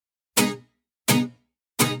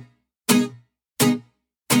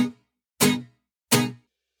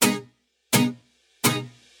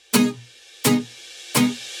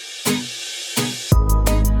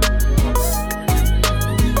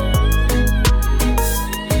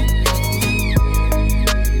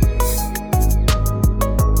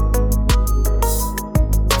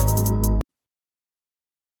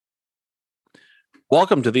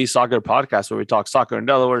Welcome to the Soccer Podcast, where we talk soccer in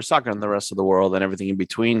Delaware, soccer in the rest of the world, and everything in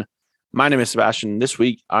between. My name is Sebastian. This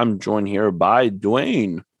week, I'm joined here by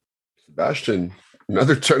Dwayne. Sebastian,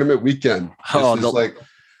 another tournament weekend. I was going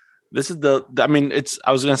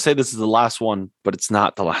to say this is the last one, but it's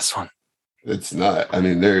not the last one. It's not. I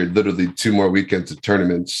mean, there are literally 2 more weekends of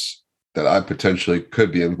tournaments that I potentially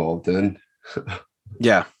could be involved in.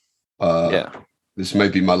 Yeah. This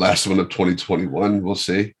might be my last one of 2021. We'll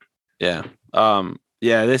see. Yeah. So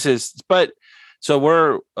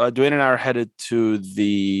we're Dwayne and I are headed to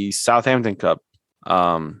the Southampton Cup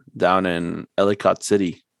down in Ellicott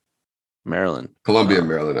City, Maryland. Columbia,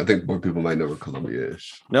 Maryland. I think more people might know where Columbia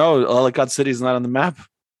is. No, Ellicott City is not on the map.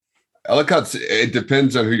 Ellicott, it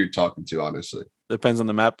depends on who you're talking to, honestly. Depends on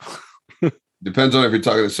the map. Depends on if you're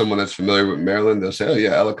talking to someone that's familiar with Maryland, they'll say, oh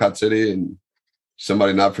yeah, Ellicott City, and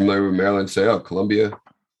somebody not familiar with Maryland say, oh, Columbia.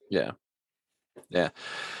 Yeah.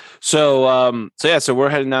 So we're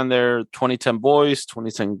heading down there, 2010 boys,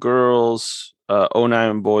 2010 girls,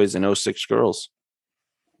 09 boys, and 06 girls.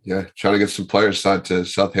 Yeah, trying to get some players signed to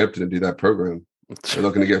Southampton to do that program. We're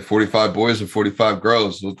looking to get 45 boys and 45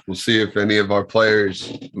 girls. We'll see if any of our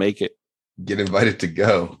players make it, get invited to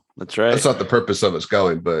go. That's right. That's not the purpose of us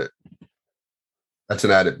going, but that's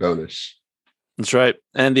an added bonus. That's right.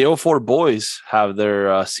 And the 04 boys have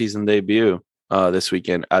their season debut this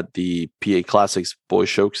weekend at the PA Classics Boys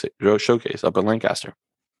Showcase up in Lancaster.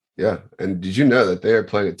 Yeah. And did you know that they are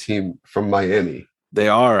playing a team from Miami? They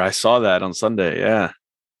are. I saw that on Sunday. Yeah.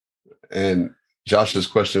 And Josh's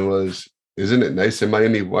question was, isn't it nice in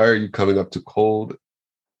Miami? Why are you coming up to cold,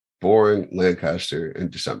 boring Lancaster in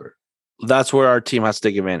December? That's where our team has to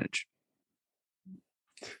take advantage.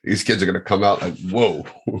 These kids are going to come out like, whoa.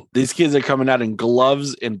 These kids are coming out in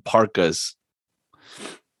gloves and parkas.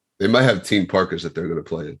 They might have team parkas that they're going to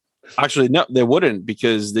play in. Actually, no, they wouldn't,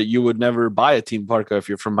 because you would never buy a team parka if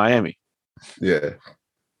you're from Miami. Yeah.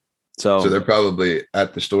 So they're probably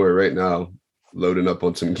at the store right now loading up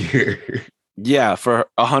on some gear. Yeah, for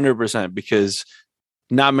 100%, because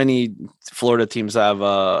not many Florida teams have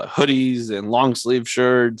hoodies and long sleeve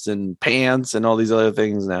shirts and pants and all these other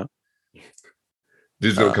things now.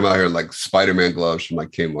 Dude's going to come out here like Spider-Man gloves from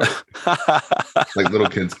like Kmart. Like little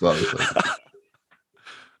kids' gloves.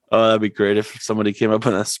 Oh, that'd be great if somebody came up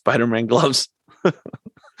in a Spider-Man gloves.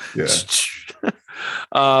 Yeah.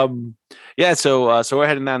 So we're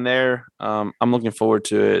heading down there. I'm looking forward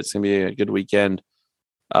to it. It's gonna be a good weekend.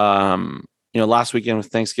 Last weekend was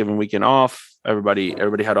Thanksgiving weekend off. Everybody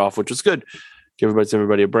had off, which was good. Give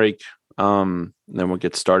everybody a break. Then we'll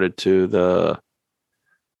get started to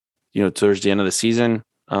towards the end of the season.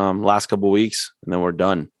 Last couple of weeks, and then we're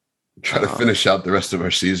done. Try to finish out the rest of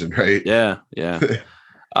our season, right? Yeah.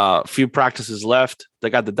 A few practices left. They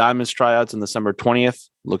got the Diamonds tryouts on December 20th.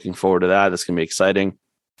 Looking forward to that. That's going to be exciting.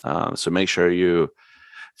 So make sure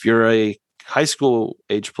if you're a high school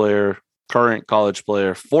age player, current college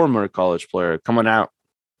player, former college player, coming out,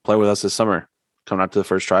 play with us this summer. Coming out to the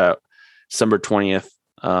first tryout, December 20th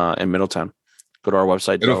in Middletown. Go to our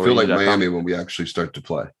website. It'll feel like Miami when we actually start to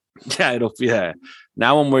play. Yeah,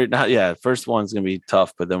 Now first one's going to be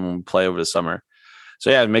tough, but then when we play over the summer. So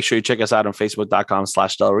yeah, make sure you check us out on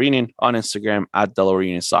Facebook.com/Delaware Union, on Instagram @Delaware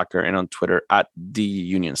Union Soccer, and on Twitter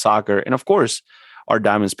 @DUnion Soccer. And of course, our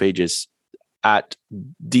Diamonds pages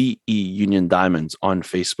 @DE Union Diamonds on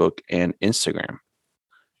Facebook and Instagram.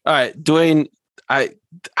 All right, Dwayne, I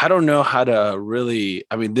don't know how to really.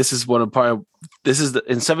 I mean, this is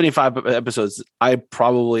in 75 episodes. I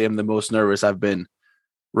probably am the most nervous I've been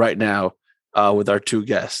right now with our 2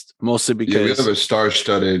 guests, mostly because we have a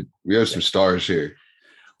star-studded. We have some stars here.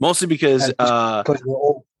 Mostly because I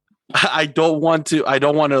don't want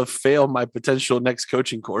to fail my potential next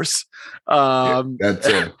coaching course. That's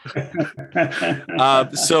it.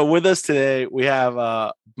 So with us today, we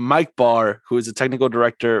have Mike Barr, who is a technical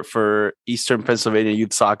director for Eastern Pennsylvania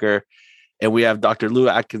Youth Soccer. And we have Dr. Lew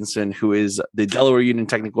Atkinson, who is the Delaware Union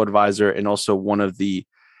technical advisor and also one of the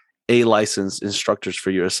A-licensed instructors for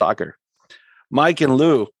U.S. Soccer. Mike and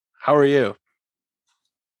Lew, how are you?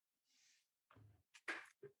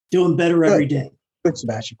 Doing better every day. Good,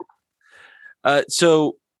 Sebastian.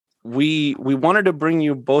 So we wanted to bring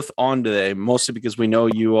you both on today, mostly because we know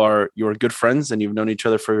you are good friends and you've known each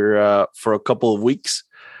other for a couple of weeks.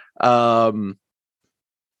 And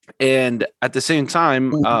at the same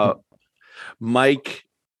time, Mike,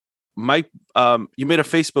 you made a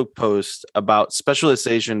Facebook post about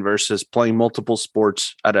specialization versus playing multiple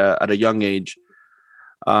sports at a young age.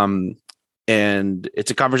 And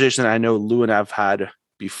it's a conversation that I know Lew and I've had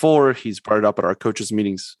before. He's brought it up at our coaches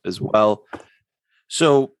meetings as well.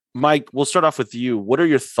 So Mike, we'll start off with you. What are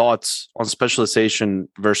your thoughts on specialization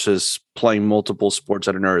versus playing multiple sports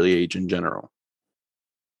at an early age in general?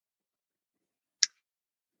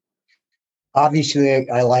 Obviously,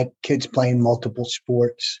 I like kids playing multiple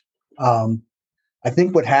sports. I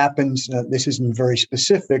think what happens, this isn't very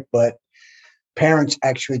specific, but parents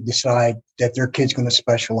actually decide that their kid's going to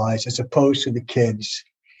specialize as opposed to the kids.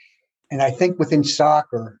 And I think within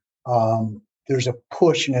soccer, there's a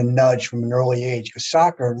push and a nudge from an early age because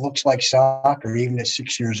soccer looks like soccer. Even at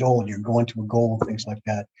 6 years old, you're going to a goal and things like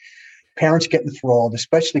that. Parents get enthralled,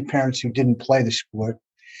 especially parents who didn't play the sport,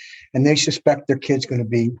 and they suspect their kid's going to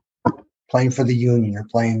be playing for the union or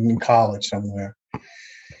playing in college somewhere.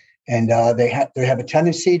 And they have a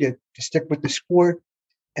tendency to stick with the sport.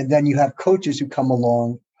 And then you have coaches who come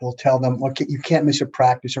along who'll tell them, okay, you can't miss a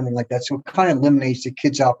practice or anything like that. So it kind of eliminates the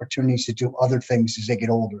kids' opportunities to do other things as they get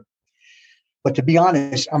older. But to be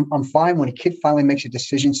honest, I'm fine when a kid finally makes a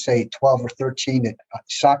decision, say 12 or 13, that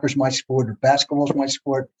soccer's my sport or basketball's my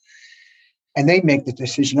sport, and they make the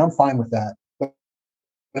decision. I'm fine with that.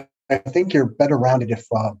 But I think you're better rounded if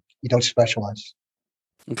you don't specialize.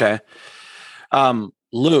 Okay.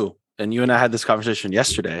 Lew, and you and I had this conversation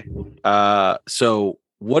yesterday. So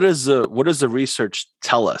what does the research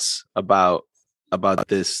tell us about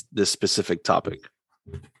this specific topic?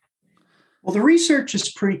 Well, the research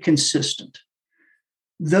is pretty consistent.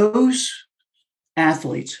 Those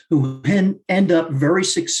athletes who end up very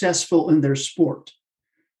successful in their sport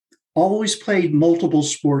always played multiple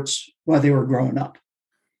sports while they were growing up.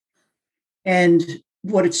 And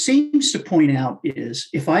what it seems to point out is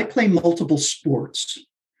if I play multiple sports,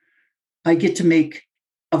 I get to make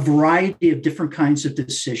a variety of different kinds of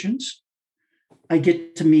decisions. I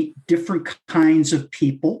get to meet different kinds of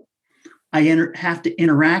people. I have to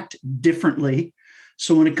interact differently.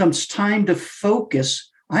 So when it comes time to focus,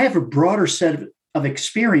 I have a broader set of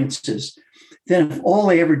experiences than if all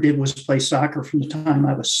I ever did was play soccer from the time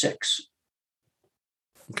I was 6.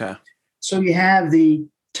 Okay. So you have the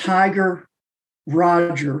Tiger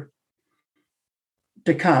Roger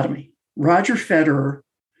dichotomy. Roger Federer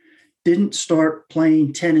didn't start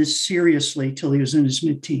playing tennis seriously till he was in his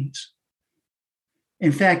mid-teens.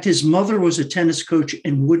 In fact, his mother was a tennis coach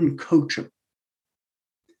and wouldn't coach him.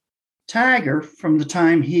 Tiger, from the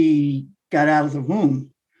time he got out of the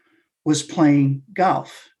womb, was playing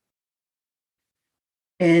golf.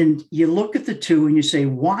 And you look at the two and you say,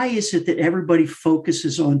 why is it that everybody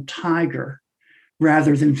focuses on Tiger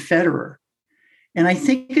rather than Federer? And I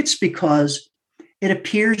think it's because it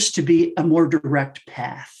appears to be a more direct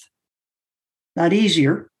path. Not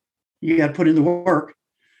easier, you got to put in the work,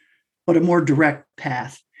 but a more direct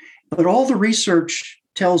path. But all the research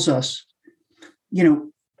tells us,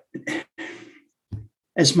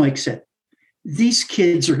 as Mike said, these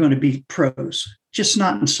kids are going to be pros, just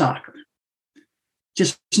not in soccer,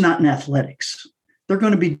 just not in athletics. They're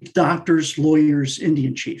going to be doctors, lawyers,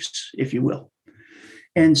 Indian chiefs, if you will.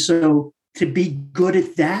 And so to be good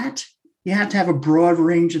at that, you have to have a broad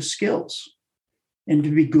range of skills. And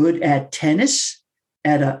to be good at tennis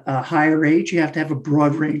at a higher age, you have to have a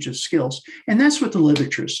broad range of skills. And that's what the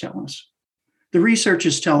literature is telling us. The research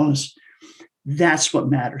is telling us that's what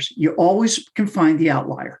matters. You always can find the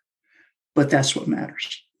outlier, but that's what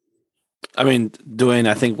matters. I mean, Dwayne,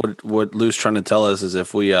 I think what Lew's trying to tell us is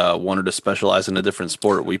if we wanted to specialize in a different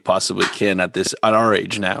sport, we possibly can at our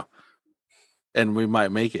age now, and we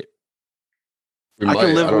might make it. I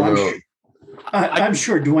don't know. I'm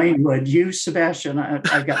sure Dwayne would. You, Sebastian,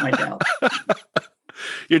 I got my doubt.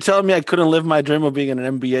 You're telling me I couldn't live my dream of being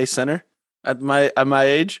an NBA center at my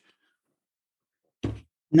age?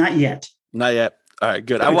 Not yet. Not yet. All right,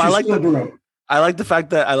 good. I like the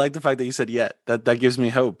fact that you said yet. That gives me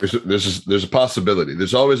hope. There's a possibility.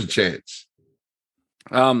 There's always a chance.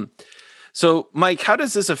 So Mike, how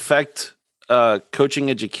does this affect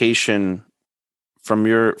coaching education from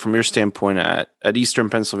your standpoint at Eastern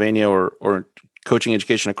Pennsylvania or coaching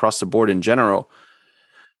education across the board in general?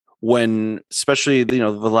 When especially the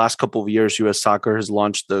last couple of years, U.S. Soccer has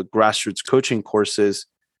launched the grassroots coaching courses,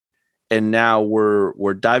 and now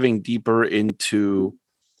we're diving deeper into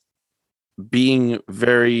being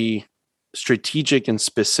very strategic and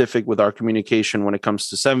specific with our communication when it comes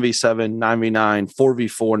to 7v7, 9v9,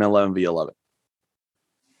 4v4, and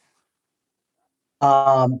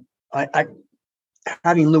 11v11. I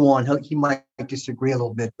having Lew on, he might disagree a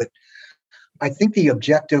little bit, but I think the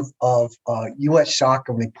objective of U.S.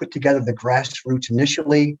 Soccer, when they put together the grassroots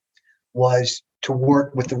initially, was to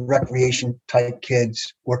work with the recreation type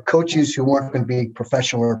kids or coaches who weren't going to be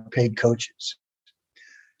professional or paid coaches.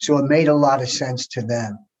 So it made a lot of sense to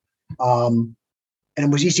them. And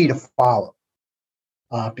it was easy to follow.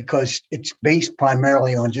 because it's based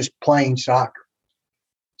primarily on just playing soccer.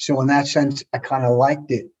 So in that sense, I kind of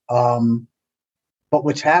liked it. But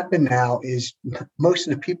what's happened now is most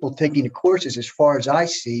of the people taking the courses, as far as I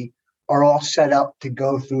see, are all set up to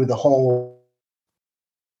go through the whole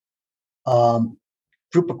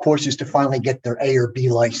group of courses to finally get their A or B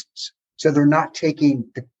license. So they're not taking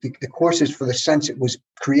the courses for the sense it was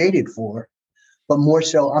created for, but more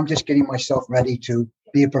so I'm just getting myself ready to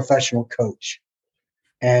be a professional coach.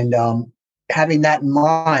 And having that in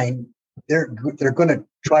mind, they're going to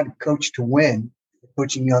try to coach to win,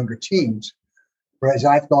 coaching younger teams. Whereas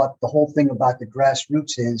I thought the whole thing about the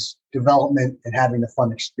grassroots is development and having a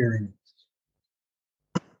fun experience.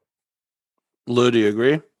 Lew, do you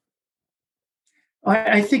agree?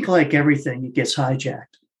 I think like everything, it gets hijacked.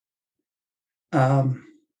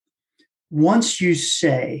 Once you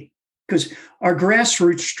say, because our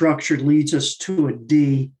grassroots structure leads us to a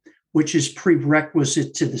D, which is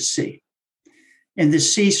prerequisite to the C. And the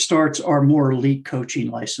C starts our more elite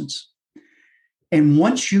coaching license. And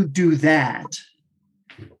once you do that,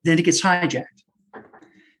 then it gets hijacked.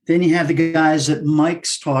 Then you have the guys that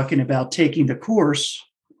Mike's talking about taking the course,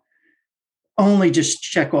 only just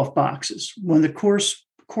check off boxes. When the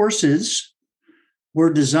courses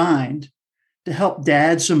were designed to help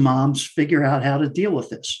dads and moms figure out how to deal with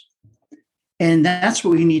this. And that's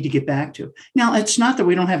what we need to get back to. Now, it's not that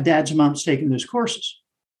we don't have dads and moms taking those courses.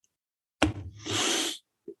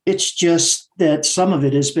 It's just that some of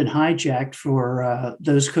it has been hijacked for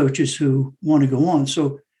those coaches who want to go on.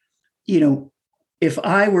 So, if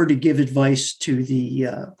I were to give advice to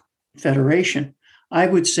the Federation, I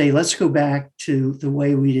would say, let's go back to the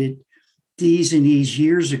way we did D's and E's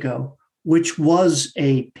years ago, which was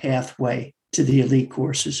a pathway to the elite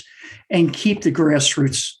courses, and keep the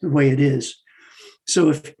grassroots the way it is.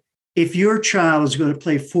 So if your child is going to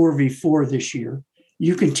play 4v4 this year,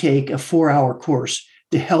 you can take a 4-hour course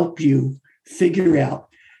to help you figure out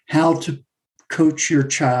how to coach your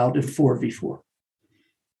child in 4v4.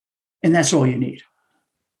 And that's all you need.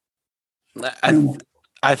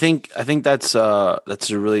 I think that's a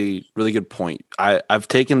really, really good point. I've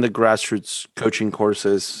taken the grassroots coaching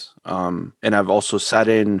courses, and I've also sat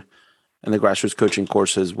in the grassroots coaching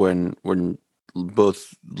courses when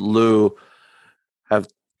both Lew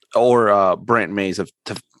or Brant Mays have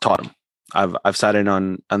taught them. I've sat in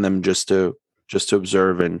on them just to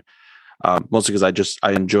observe, and mostly because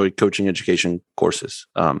I enjoy coaching education courses.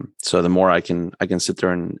 So the more I can sit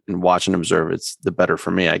there and watch and observe, it's the better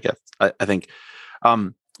for me, I guess. I think.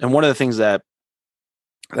 And one of the things that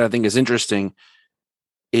I think is interesting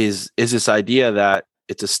is this idea that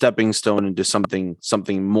it's a stepping stone into something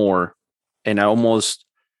more. And I almost,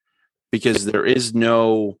 because there is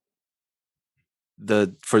no,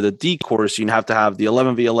 for the D course, you have to have the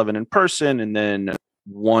 11v11 in person and then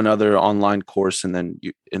one other online course, and then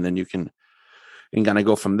you can kind of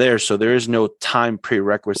go from there. So there is no time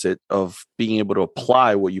prerequisite of being able to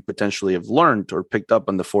apply what you potentially have learned or picked up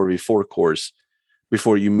on the 4v4 course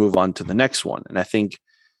before you move on to the next one. And I think,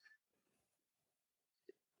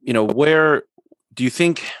 where do you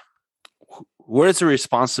think, where does the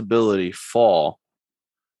responsibility fall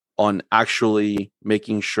on actually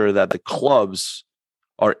making sure that the clubs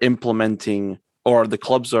are implementing, or the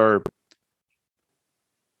clubs are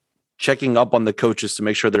checking up on the coaches to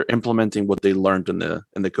make sure they're implementing what they learned in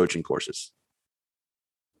the coaching courses?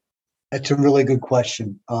 That's a really good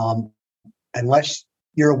question. Unless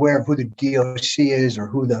you're aware of who the DOC is or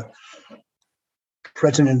who the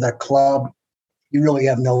president of that club, you really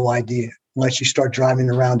have no idea unless you start driving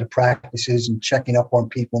around to practices and checking up on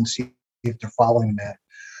people and see if they're following that.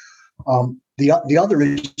 The other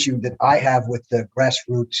issue that I have with the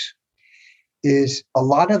grassroots is a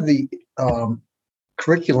lot of the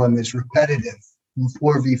curriculum is repetitive from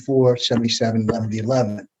 4v4, 77,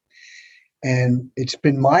 11v11. And it's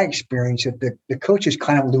been my experience that the coaches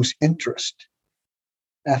kind of lose interest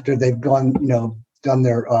after they've gone, done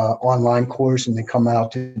their online course and they come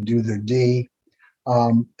out to do their D.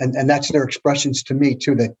 And that's their expressions to me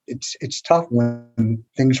too, that it's tough when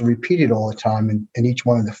things are repeated all the time in each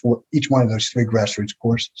one of those 3 grassroots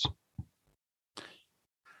courses.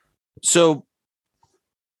 So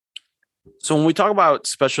when we talk about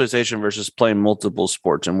specialization versus playing multiple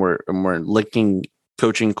sports, and we're linking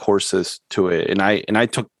coaching courses to it, and I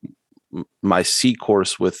took my C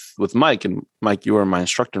course with Mike, and Mike, you were my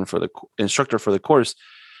instructor for the course.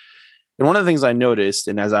 And one of the things I noticed,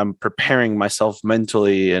 and as I'm preparing myself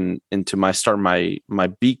mentally and into my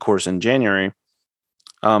B course in January,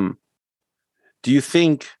 do you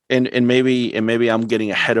think, and maybe I'm getting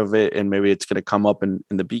ahead of it, and maybe it's going to come up in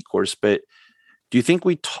the B course, but do you think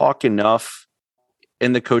we talk enough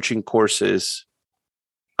in the coaching courses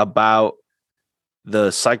about the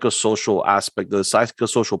psychosocial aspect, the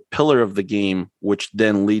psychosocial pillar of the game, which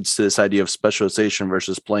then leads to this idea of specialization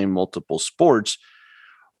versus playing multiple sports,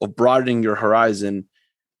 of broadening your horizon,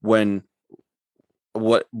 when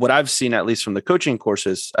what I've seen, at least from the coaching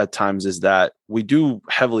courses at times, is that we do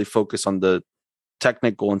heavily focus on the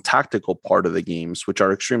technical and tactical part of the games, which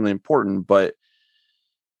are extremely important, but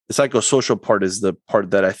the psychosocial part is the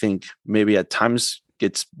part that I think maybe at times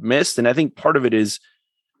gets missed. And I think part of it is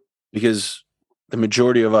because the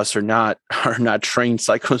majority of us are not trained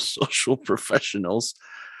psychosocial professionals.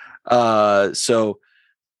 Do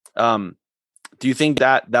you think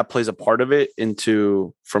that plays a part of it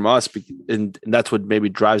into from us, and that's what maybe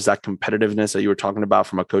drives that competitiveness that you were talking about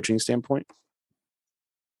from a coaching standpoint?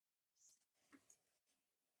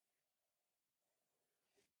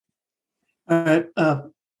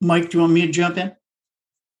 Mike, do you want me to jump in?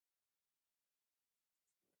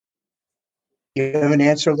 You have an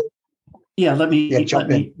answer? Yeah, let me jump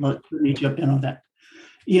in on that.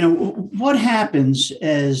 What happens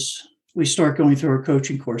as we start going through our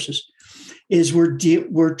coaching courses is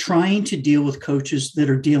we're trying to deal with coaches that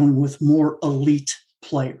are dealing with more elite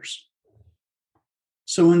players.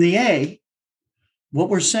 So in the A, what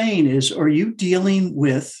we're saying is, are you dealing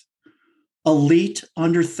with elite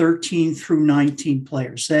under 13 through 19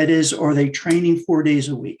 players? That is, are they training 4 days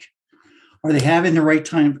a week? Are they having the right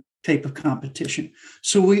type of competition?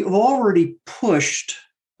 So we've already pushed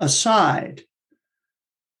aside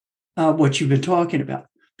what you've been talking about,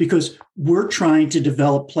 because we're trying to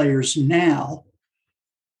develop players now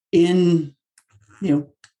in,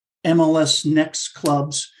 MLS next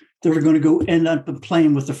clubs that are going to go end up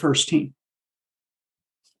playing with the first team.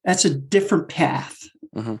 That's a different path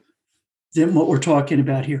than what we're talking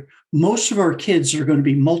about here. Most of our kids are going to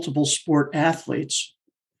be multiple sport athletes,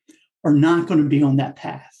 are not going to be on that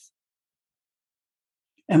path.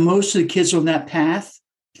 And most of the kids on that path,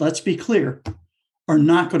 let's be clear, are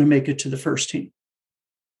not going to make it to the first team.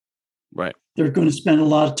 Right. They're going to spend a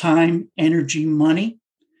lot of time, energy, money.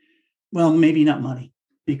 Well, maybe not money,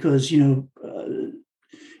 because,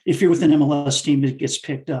 if you're with an MLS team, it gets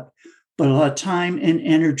picked up. But a lot of time and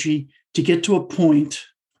energy to get to a point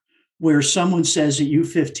where someone says at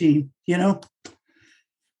U15,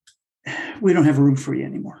 we don't have room for you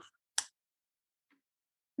anymore.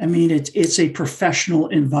 I mean, it's a professional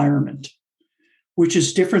environment, which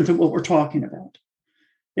is different than what we're talking about.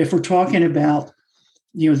 If we're talking about,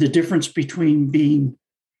 the difference between being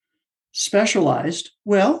specialized,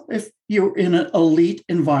 well, if you're in an elite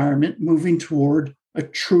environment moving toward a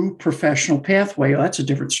true professional pathway, well, that's a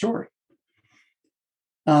different story.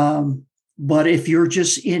 But if you're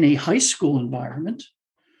just in a high school environment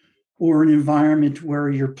or an environment where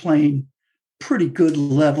you're playing pretty good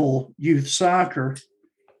level youth soccer,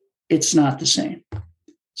 it's not the same.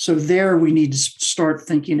 So there we need to start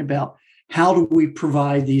thinking about, how do we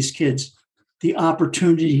provide these kids the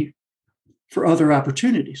opportunity for other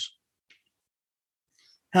opportunities?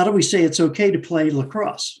 How do we say it's okay to play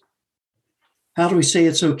lacrosse? How do we say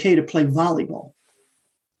it's okay to play volleyball?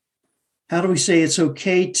 How do we say it's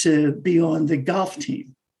okay to be on the golf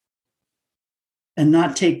team and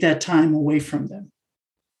not take that time away from them?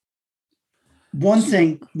 One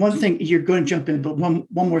thing, you're going to jump in, but one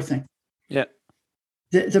more thing. Yeah.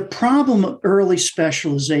 The problem of early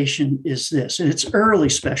specialization is this, and it's early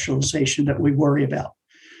specialization that we worry about.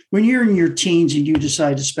 When you're in your teens and you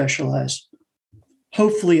decide to specialize,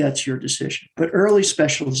 hopefully that's your decision. But early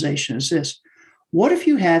specialization is this. What if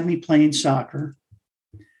you had me playing soccer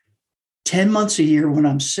 10 months a year when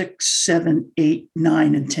I'm 6, 7, 8,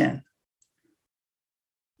 9, and 10?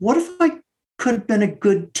 What if I could have been a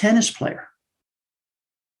good tennis player,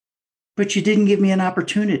 but you didn't give me an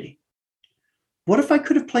opportunity? What if I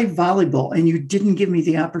could have played volleyball and you didn't give me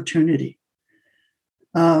the opportunity?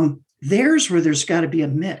 There's where there's got to be a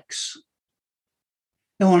mix.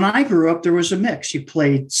 And when I grew up, there was a mix. You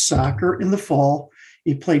played soccer in the fall,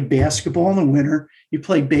 you played basketball in the winter, you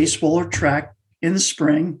played baseball or track in the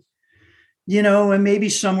spring, and maybe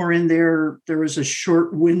somewhere in there was a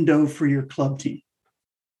short window for your club team.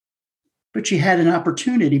 But you had an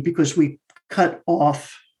opportunity because we cut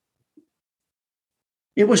off.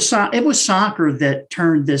 It was soccer that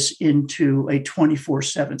turned this into a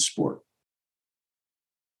 24/7 sport.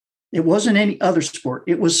 It wasn't any other sport.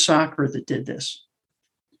 It was soccer that did this.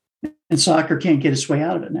 And soccer can't get its way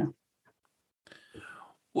out of it now.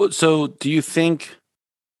 Well, do you think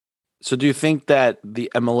that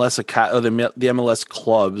the MLS the MLS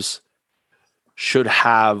clubs should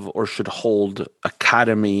have or should hold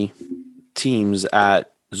academy teams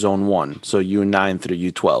at Zone 1, so U9 through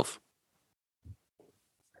U12?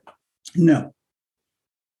 No,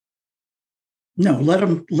 no, let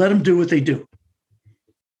them do what they do.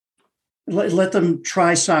 Let them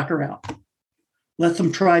try soccer out. Let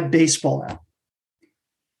them try baseball out.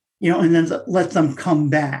 And then let them come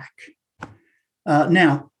back.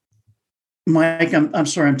 Now, Mike, I'm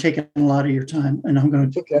sorry, I'm taking a lot of your time, and I'm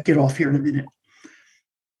going to get off here in a minute.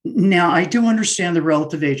 Now, I do understand the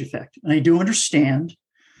relative age effect, and I do understand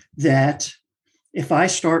that if I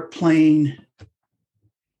start playing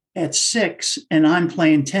at 6 and I'm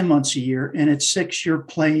playing 10 months a year, and at 6 you're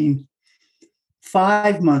playing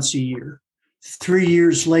 5 months a year, 3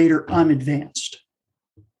 years later I'm advanced.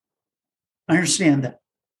 I understand that.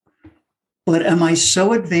 But am I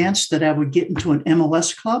so advanced that I would get into an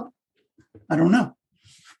MLS club? I don't know.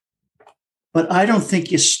 But I don't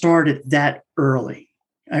think you start it that early.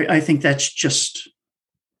 I think that's just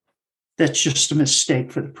a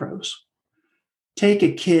mistake for the pros. Take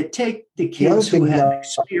the kids who have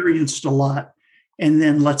experienced a lot, and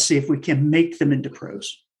then let's see if we can make them into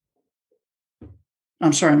pros.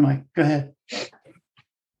 I'm sorry, Mike, go ahead.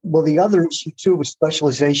 Well, the other issue too with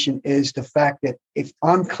specialization is the fact that if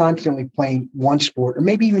I'm constantly playing one sport or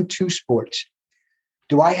maybe even two sports,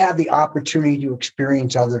 do I have the opportunity to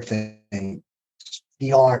experience other things,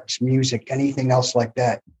 the arts, music, anything else like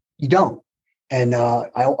that? You don't. And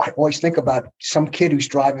I always think about some kid who's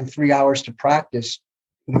driving 3 hours to practice,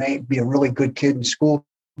 who may be a really good kid in school,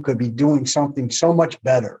 could be doing something so much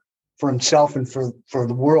better for himself and for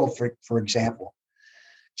the world, for example.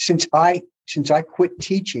 Since I quit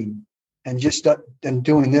teaching and just done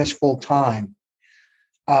doing this full time,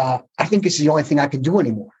 I think it's the only thing I can do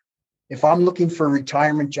anymore. If I'm looking for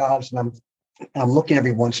retirement jobs, and I'm looking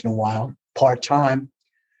every once in a while, part time,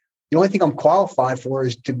 the only thing I'm qualified for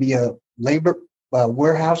is to be a labor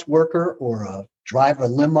warehouse worker or drive a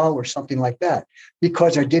limo or something like that,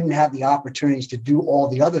 because I didn't have the opportunities to do all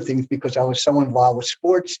the other things because I was so involved with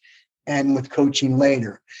sports and with coaching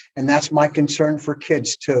later. And that's my concern for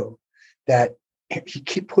kids too, that if you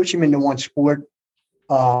keep pushing them into one sport,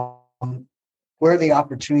 where are the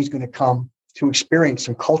opportunities going to come to experience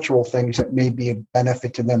some cultural things that may be a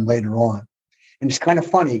benefit to them later on? And it's kind of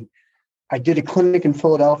funny. I did a clinic in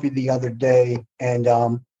Philadelphia the other day, and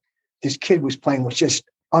this kid was just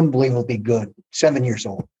unbelievably good, 7 years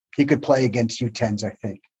old. He could play against U10s, I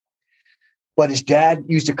think. But his dad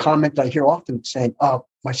used a comment I hear often saying, "Oh,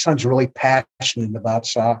 my son's really passionate about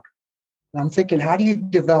soccer." And I'm thinking, how do you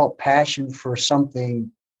develop passion for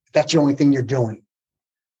something that's the only thing you're doing?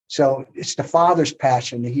 So it's the father's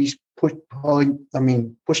passion that he's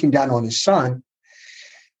pushing down on his son.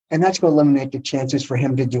 And that's going to eliminate the chances for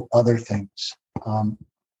him to do other things. And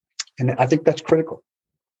I think that's critical.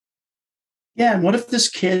 Yeah. And what if this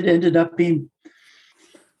kid ended up being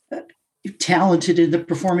talented in the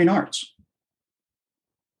performing arts?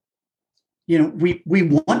 We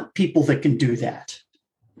want people that can do that.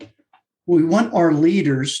 We want our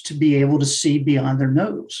leaders to be able to see beyond their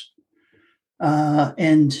nose.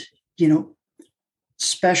 And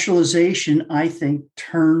specialization, I think,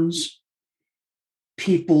 turns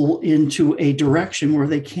people into a direction where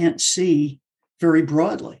they can't see very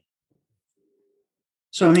broadly.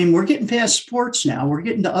 So, we're getting past sports now. We're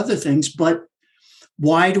getting to other things, but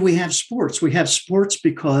why do we have sports? We have sports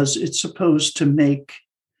because it's supposed to make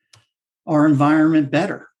our environment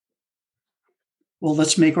better. Well,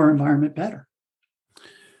 let's make our environment better.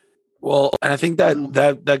 Well, and I think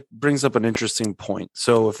that brings up an interesting point.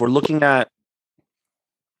 So if we're looking at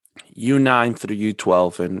U9 through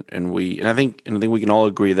U12, and I think we can all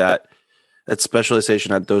agree that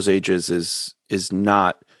specialization at those ages is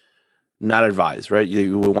not advised, right?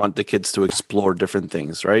 You want the kids to explore different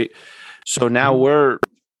things, right? So now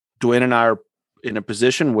Dwayne and I are in a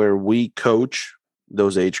position where we coach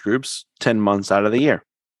those age groups 10 months out of the year,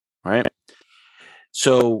 right?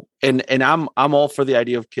 So, and I'm all for the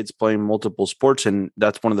idea of kids playing multiple sports. And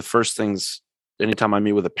that's one of the first things, anytime I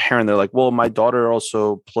meet with a parent, they're like, well, my daughter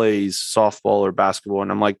also plays softball or basketball. And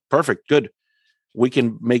I'm like, perfect, good. We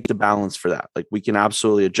can make the balance for that. Like, we can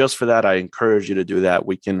absolutely adjust for that. I encourage you to do that.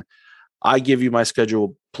 I give you my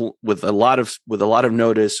schedule with a lot of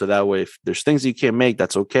notice. So that way, if there's things you can't make,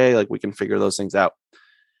 that's okay. Like, we can figure those things out.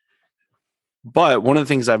 But one of the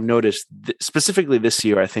things I've noticed specifically this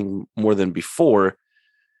year, I think more than before,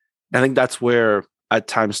 I think that's where at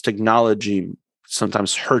times technology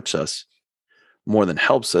sometimes hurts us more than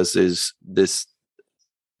helps us, is this.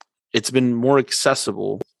 It's been more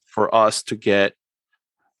accessible for us to get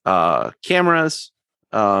cameras,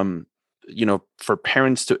 for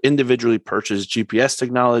parents to individually purchase GPS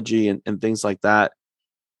technology and things like that.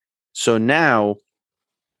 So now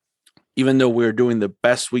even though we're doing the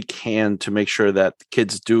best we can to make sure that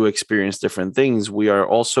kids do experience different things, we are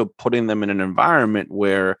also putting them in an environment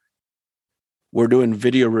where we're doing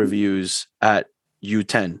video reviews at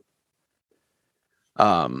U10.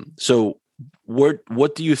 So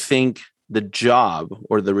what do you think the job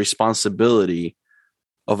or the responsibility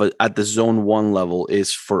of at the zone 1 level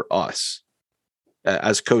is for us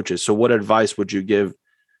as coaches? So what advice would you give,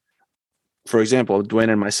 for example, Dwayne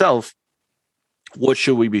and myself? What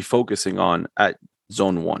should we be focusing on at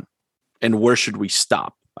zone 1, and where should we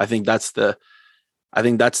stop? I think that's the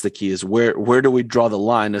key, is where do we draw the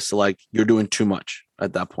line as to, like, you're doing too much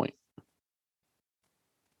at that point?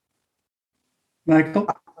 Michael?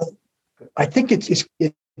 I think it's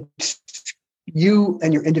you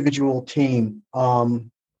and your individual team. I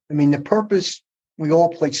mean, the purpose, we all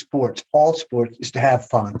play sports, all sports, is to have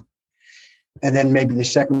fun. And then maybe the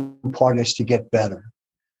second part is to get better.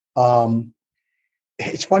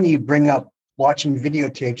 It's funny you bring up watching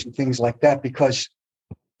videotapes and things like that, because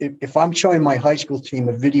if I'm showing my high school team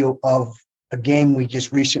a video of a game we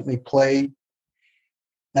just recently played,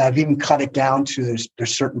 and I've even cut it down to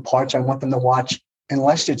there's certain parts I want them to watch.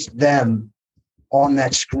 Unless it's them on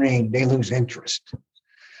that screen, they lose interest.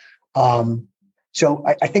 So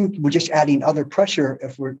I think we're just adding other pressure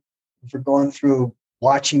if we're going through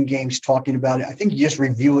watching games, talking about it. I think you just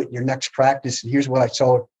review it in your next practice. And here's what I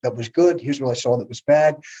saw that was good. Here's what I saw that was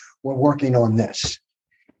bad. We're working on this.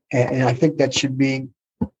 And I think that should be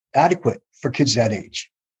adequate for kids that age.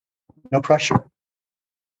 No pressure.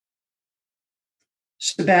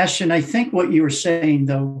 Sebastian, I think what you were saying,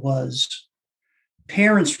 though, was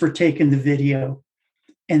parents were taking the video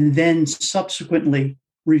and then subsequently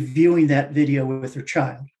reviewing that video with their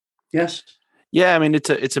child. Yes? Yeah, I mean,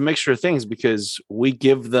 it's a mixture of things, because we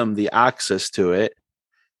give them the access to it.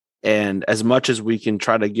 And as much as we can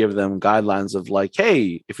try to give them guidelines of, like,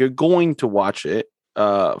 hey, if you're going to watch it,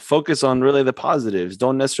 focus on really the positives.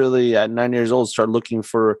 Don't necessarily at 9 years old start looking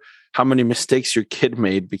for how many mistakes your kid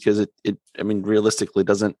made, because it I mean, realistically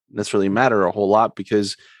doesn't necessarily matter a whole lot,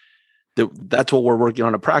 because that's what we're working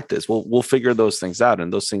on in practice. We'll figure those things out,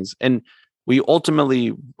 and those things, and we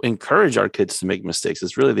ultimately encourage our kids to make mistakes.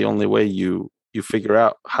 It's really the only way you figure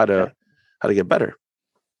out how to get better.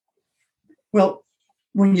 Well,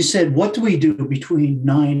 when you said, what do we do between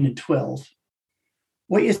 9 and 12?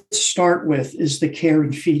 What you start with is the care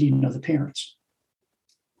and feeding of the parents.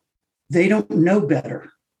 They don't know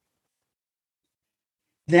better.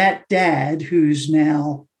 That dad who's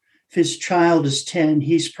now, if his child is 10,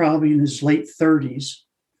 he's probably in his late 30s.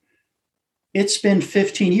 It's been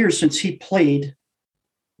 15 years since he played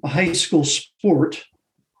a high school sport,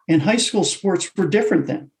 and high school sports were different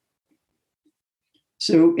then.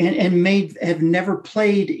 So, and have never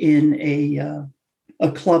played in a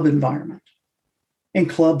club environment, and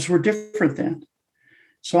clubs were different then.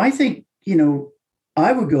 So I think,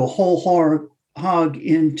 I would go whole hog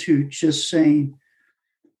into just saying,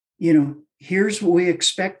 here's what we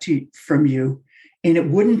expect from you. And it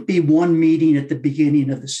wouldn't be one meeting at the beginning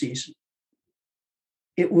of the season.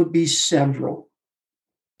 It would be several,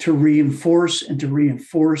 to reinforce and to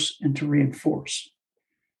reinforce and to reinforce.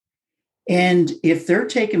 And if they're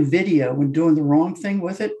taking video and doing the wrong thing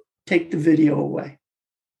with it, take the video away.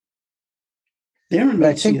 They don't need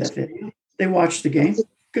to see that video. They watch the game.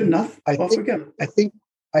 Good enough. Off we go.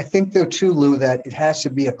 I think though too, Lew, that it has to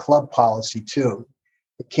be a club policy too.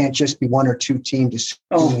 It can't just be one or two teams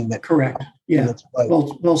assuming that. Correct. Yeah. That's right.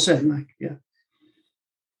 Well said, Mike. Yeah.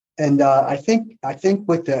 And I think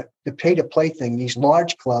with the pay to play thing, these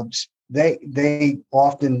large clubs, they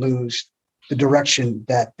often lose the direction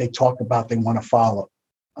that they talk about they want to follow.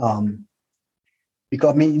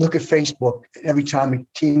 Because look at Facebook. Every time a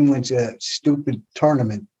team wins a stupid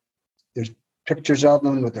tournament, there's pictures of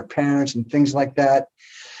them with their parents and things like that.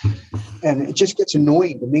 And it just gets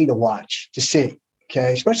annoying to me to see.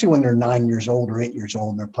 Okay, especially when they're 9 years old or 8 years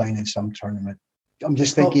old and they're playing in some tournament. I'm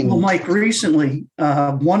just thinking. Well, Mike, recently,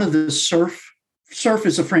 one of the surf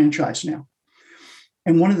is a franchise now,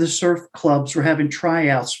 and one of the surf clubs were having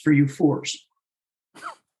tryouts for U4s,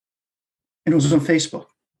 and it was on Facebook.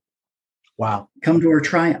 Wow! Come to our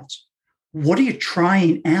tryouts. What are you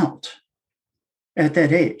trying out at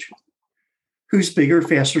that age? Who's bigger,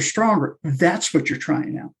 faster, stronger? That's what you're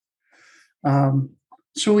trying out.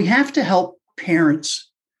 So we have to help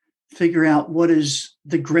parents figure out what is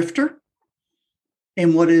the grifter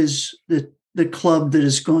and what is the club that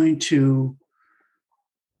is going to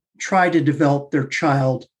try to develop their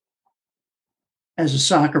child as a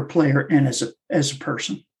soccer player and as a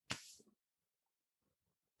person.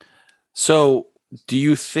 So do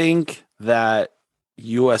you think that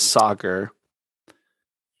U.S. soccer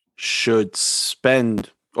should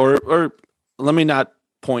spend, or let me not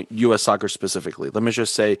point U.S. Soccer specifically. Let me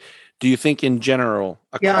just say, do you think in general?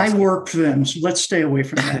 I work for them, so let's stay away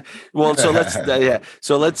from that. Well, so let's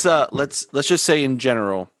just say in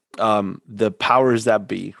general, the powers that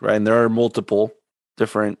be, right? And there are multiple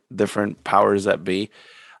different powers that be.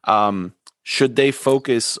 Should they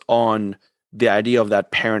focus on the idea of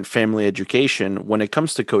that parent-family education when it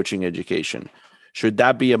comes to coaching education? Should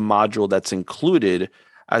that be a module that's included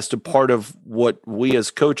as to part of what we as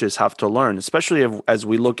coaches have to learn, especially as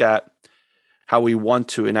we look at how we want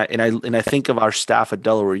to? And I think of our staff at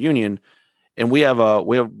Delaware Union, and we have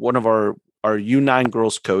one of our U9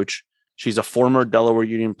 girls coach. She's a former Delaware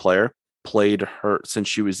Union player, played her since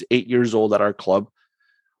she was 8 years old at our club.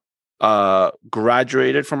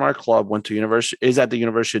 Graduated from our club, went to is at the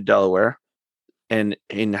University of Delaware, and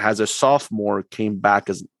as a sophomore came back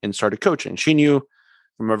and started coaching. She knew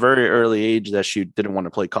from a very early age that she didn't want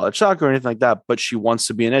to play college soccer or anything like that, but she wants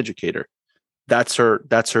to be an educator. That's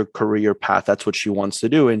her career path. That's what she wants to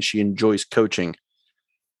do, and she enjoys coaching.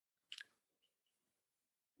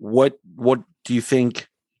 What do you think?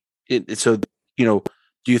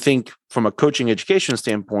 Do you think from a coaching education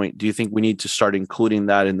standpoint, do you think we need to start including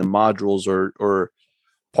that in the modules, or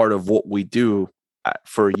part of what we do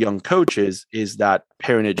for young coaches is that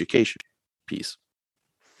parent education piece?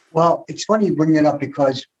 Well, it's funny you bring it up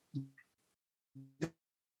because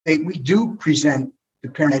we do present the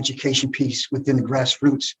parent education piece within the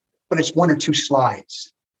grassroots, but it's 1 or 2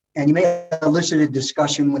 slides. And you may elicit a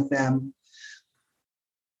discussion with them.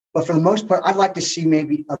 But for the most part, I'd like to see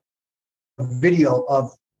maybe a video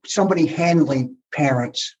of somebody handling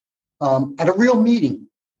parents at a real meeting,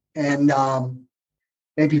 and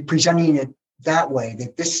maybe presenting it that way,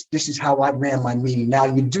 that this is how I ran my meeting. Now,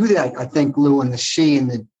 you do that, I think, Lew, in the C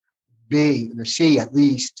and the B, the C at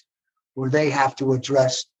least, where they have to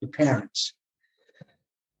address the parents.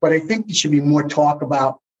 But I think there should be more talk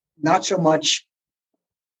about not so much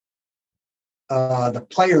the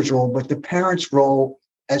player's role, but the parents' role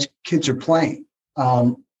as kids are playing.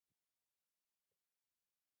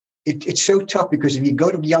 It's so tough because if you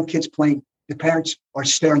go to young kids playing, the parents are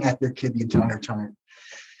staring at their kid the entire time.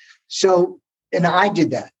 So, and I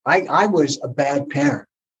did that. I was a bad parent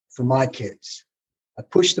for my kids. I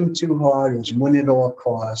pushed them too hard. It was win at all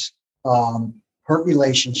costs. Hurt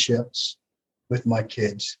relationships with my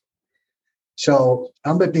kids. So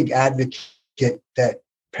I'm a big advocate that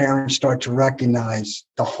parents start to recognize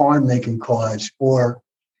the harm they can cause, or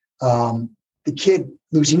the kid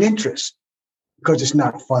losing interest because it's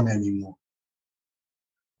not fun anymore.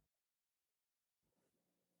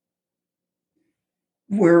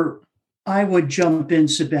 Where I would jump in,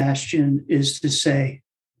 Sebastian, is to say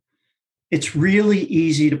it's really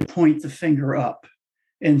easy to point the finger up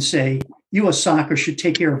and say, U.S. Soccer should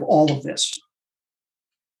take care of all of this,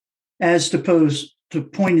 as opposed to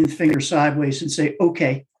pointing the finger sideways and say,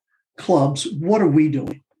 okay, clubs, what are we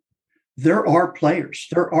doing? There are players,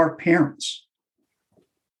 there are parents.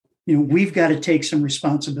 We've got to take some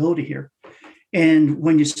responsibility here. And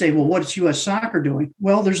when you say, well, what is U.S. Soccer doing?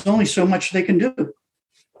 Well, there's only so much they can do.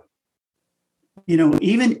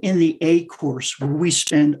 Even in the A course, where we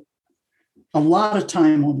spend a lot of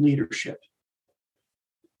time on leadership,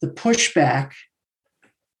 the pushback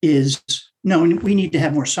is, no, we need to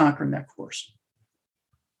have more soccer in that course.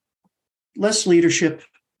 Less leadership,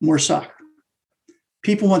 more soccer.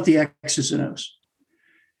 People want the X's and O's.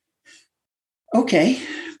 Okay,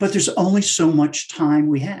 but there's only so much time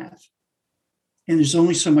we have. And there's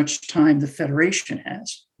only so much time the Federation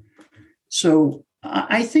has. So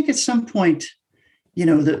I think at some point,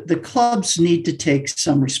 the clubs need to take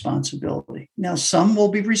some responsibility. Now, some will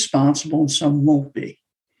be responsible and some won't be.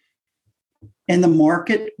 And the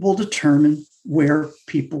market will determine where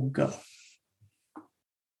people go.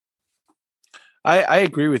 I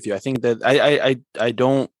agree with you. I think that I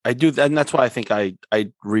do, and that's why I think I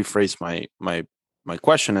rephrased my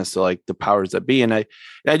question as to like the powers that be. And I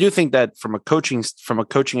do think that from a coaching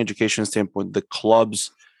education standpoint, the clubs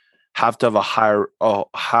have to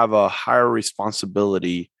have a higher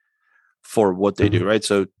responsibility for what they do, right?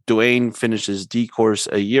 So Dwayne finished his D course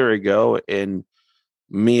a year ago, and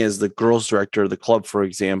me as the girls director of the club, for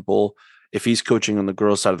example, if he's coaching on the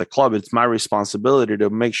girls side of the club, it's my responsibility to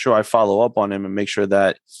make sure I follow up on him and make sure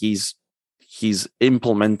that he's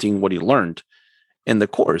implementing what he learned in the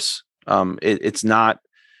course. It's not,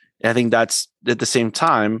 I think that's at the same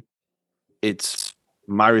time, it's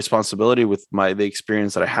my responsibility with the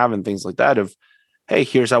experience that I have and things like that of, hey,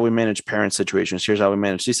 here's how we manage parent situations. Here's how we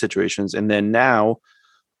manage these situations. And then now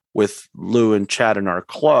with Lew and Chad in our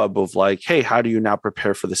club of like, hey, how do you now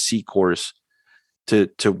prepare for the C course to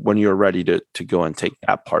when you're ready to go and take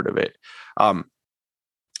that part of it. I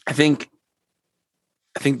think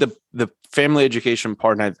the family education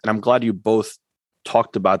part, and I'm glad you both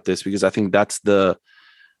talked about this, because I think that's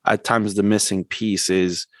at times the missing piece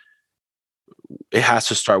is it has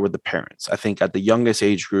to start with the parents. I think at the youngest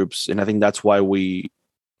age groups, and I think that's why we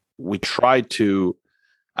try to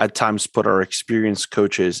at times put our experienced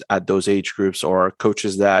coaches at those age groups, or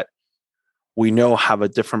coaches that we know have a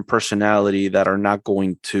different personality, that are not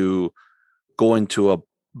going to go into a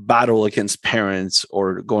battle against parents,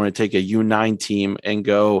 or going to take a U9 team and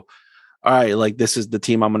go, all right, like this is the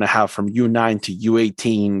team I'm going to have from U9 to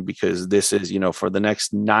U18, because this is, for the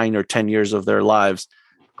next 9 or 10 years of their lives,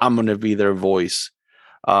 I'm going to be their voice.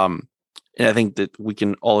 And I think that we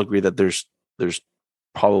can all agree that there's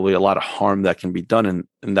probably a lot of harm that can be done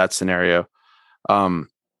in that scenario. So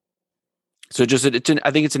I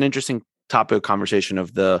think it's an interesting topic of conversation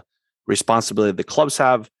of the responsibility the clubs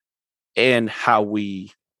have and how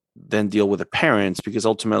we then deal with the parents, because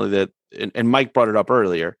ultimately and Mike brought it up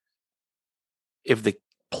earlier, if the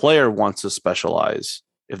player wants to specialize,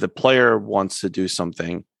 if the player wants to do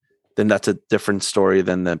something, then that's a different story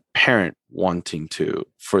than the parent wanting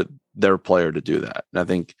for their player to do that. And I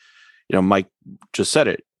think, Mike just said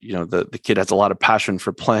it, the kid has a lot of passion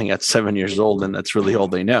for playing at 7 years old, and that's really all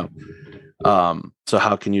they know. So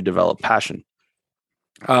how can you develop passion?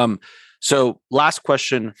 So last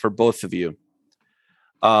question for both of you.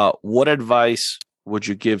 What advice would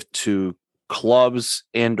you give to clubs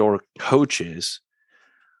and or coaches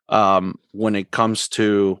when it comes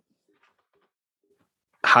to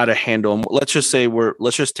how to handle them? Let's just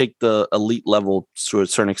take the elite level to a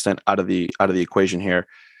certain extent out of the equation here.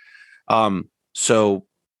 So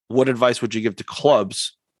what advice would you give to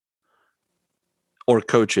clubs or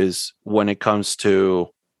coaches when it comes to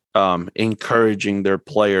encouraging their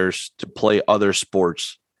players to play other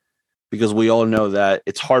sports? Because we all know that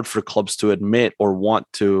it's hard for clubs to admit or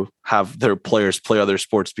want to have their players play other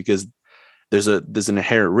sports, because there's an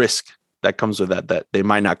inherent risk that comes with that they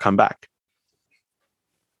might not come back.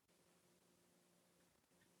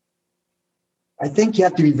 I think you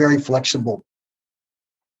have to be very flexible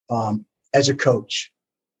as a coach.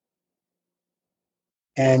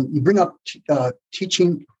 And you bring up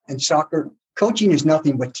teaching and soccer. Coaching is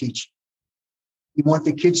nothing but teaching. You want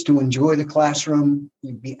the kids to enjoy the classroom,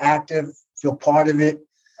 you be active, feel part of it.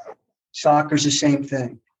 Soccer's the same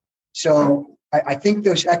thing. So I think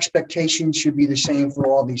those expectations should be the same for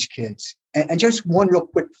all these kids. And just one real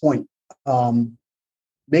quick point.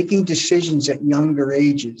 Making decisions at younger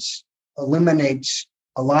ages eliminates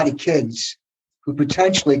a lot of kids who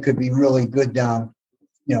potentially could be really good down,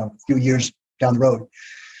 a few years down the road.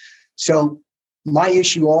 So my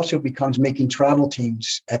issue also becomes making travel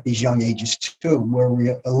teams at these young ages too, where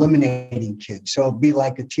we're eliminating kids. So it'd be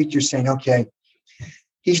like a teacher saying, okay,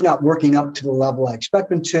 he's not working up to the level I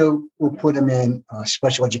expect him to. We'll put him in a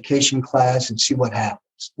special education class and see what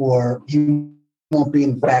happens. Or he won't be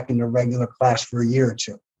back in the regular class for a year or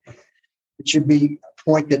two. It should be a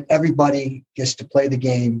point that everybody gets to play the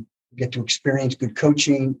game, get to experience good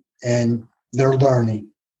coaching, and they're learning.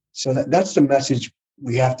 So that's the message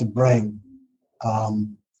we have to bring.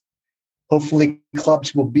 Hopefully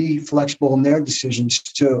clubs will be flexible in their decisions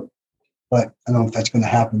too, but I don't know if that's going to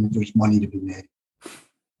happen if there's money to be made.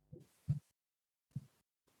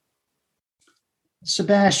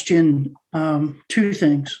 Sebastian, two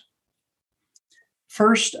things.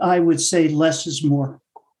 First, I would say less is more.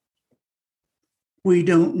 We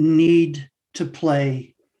don't need to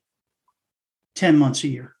play 10 months a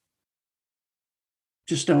year.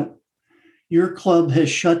 Just don't. Your club has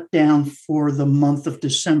shut down for the month of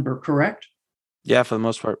December, correct? Yeah, for the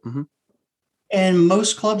most part. Mm-hmm. And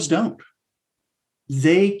most clubs don't.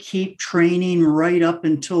 They keep training right up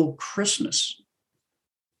until Christmas.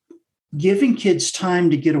 Giving kids time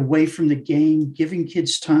to get away from the game, giving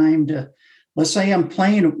kids time to, let's say I'm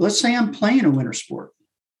playing a winter sport.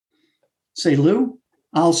 Say, Lew,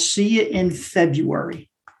 I'll see you in February.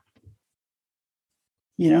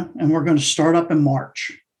 And we're going to start up in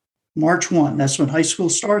March 1. That's when high school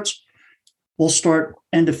starts. We'll start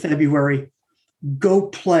end of February. Go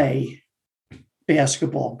play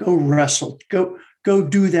basketball. Go wrestle. Go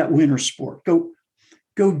do that winter sport. Go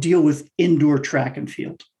deal with indoor track and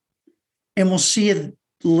field. And we'll see you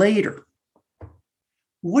later.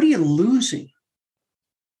 What are you losing?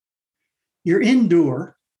 You're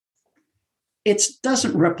indoor. It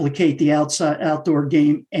doesn't replicate the outdoor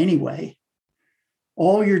game anyway.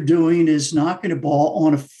 All you're doing is knocking a ball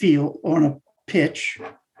on a field, on a pitch,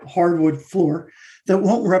 hardwood floor that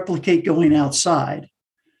won't replicate going outside.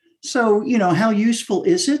 So, how useful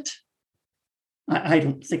is it? I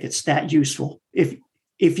don't think it's that useful. If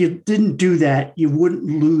you didn't do that, you wouldn't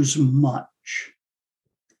lose much.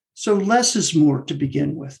 So less is more to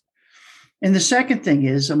begin with. And the second thing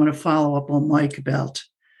is, I'm going to follow up on Mike about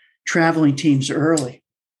traveling teams early.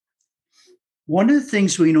 One of the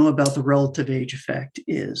things we know about the relative age effect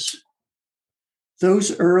is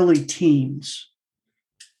those early teams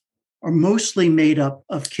are mostly made up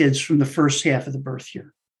of kids from the first half of the birth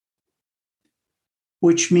year,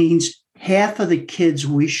 which means half of the kids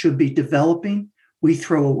we should be developing, we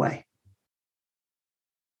throw away.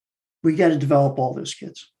 We got to develop all those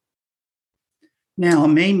kids. Now,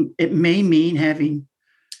 it may mean having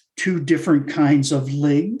 2 different kinds of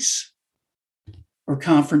leagues or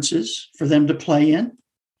conferences for them to play in.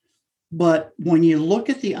 But when you look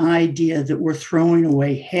at the idea that we're throwing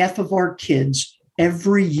away half of our kids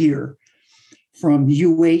every year from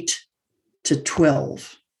U8 to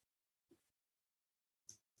 12,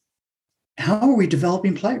 how are we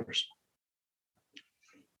developing players?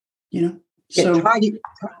 So tied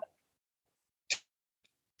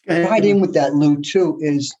in with that, Lew, too,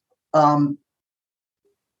 is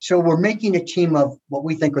so we're making a team of what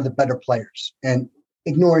we think are the better players and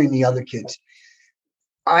ignoring the other kids.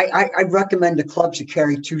 I recommend the clubs to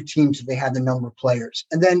carry 2 teams if they have the number of players,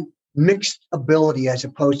 and then mixed ability as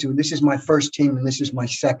opposed to this is my first team and this is my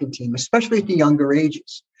second team, especially at the younger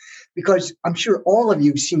ages. Because I'm sure all of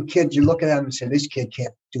you have seen kids, you look at them and say, this kid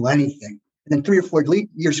can't do anything. And then 3 or 4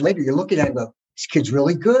 years later, you're looking at him and go, this kid's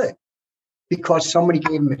really good because somebody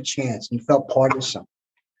gave him a chance and he felt part of something.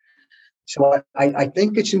 So I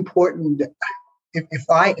think it's important that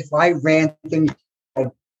if I ran things, I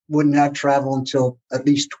wouldn't have travel until at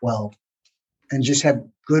least 12 and just have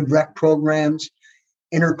good rec programs,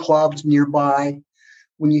 inter clubs nearby.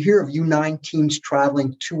 When you hear of U9 teams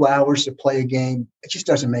traveling 2 hours to play a game, it just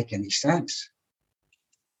doesn't make any sense.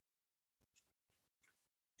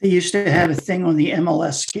 They used to have a thing on the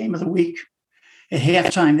MLS game of the week. At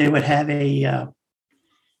halftime, they would have a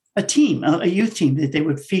team, a youth team that they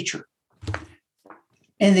would feature.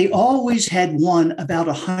 And they always had won about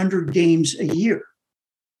 100 games a year.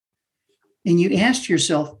 And you asked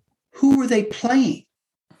yourself, who were they playing?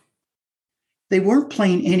 They weren't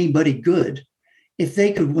playing anybody good if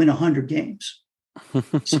they could win 100 games.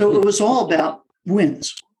 So it was all about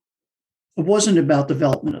wins. It wasn't about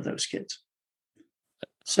development of those kids.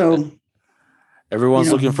 So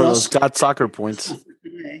everyone's looking for those Scott soccer points.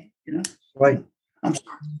 Right. I'm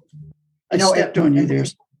sorry. I stepped on you there.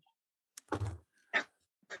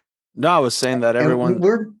 No, I was saying that everyone's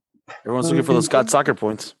looking for those Scott soccer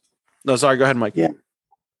points. No, sorry. Go ahead, Mike. Yeah.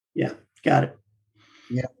 Got it.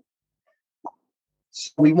 Yeah.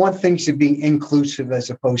 So we want things to be inclusive as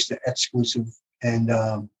opposed to exclusive.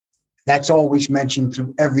 And that's always mentioned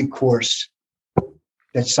through every course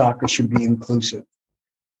that soccer should be inclusive.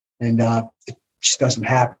 And it just doesn't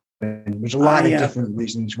happen. There's a lot of different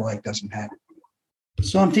reasons why it doesn't happen.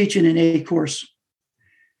 So I'm teaching an A course,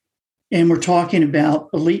 and we're talking about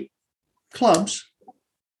elite clubs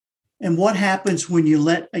and what happens when you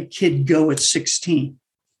let a kid go at 16.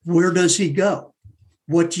 Where does he go?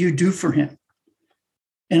 What do you do for him?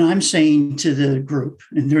 And I'm saying to the group,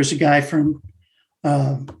 and there's a guy from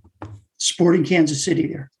Sporting Kansas City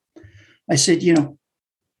there. I said,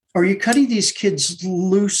 are you cutting these kids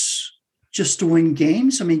loose just to win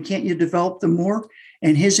games? I mean, can't you develop them more?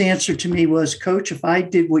 And his answer to me was, Coach, if I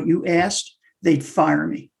did what you asked, they'd fire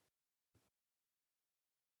me.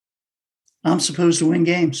 I'm supposed to win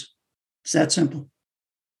games. It's that simple.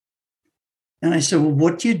 And I said, well,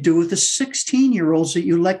 what do you do with the 16-year-olds that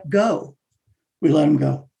you let go? We let them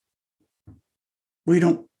go. We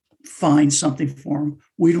don't find something for them.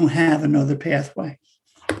 We don't have another pathway.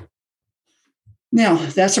 Now,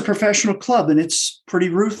 that's a professional club, and it's pretty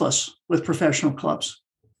ruthless with professional clubs.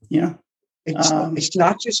 It's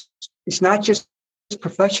not just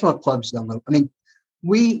professional clubs, though. I mean,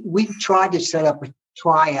 we tried to set up a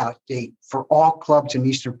tryout date for all clubs in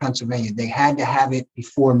Eastern Pennsylvania. They had to have it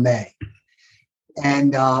before May.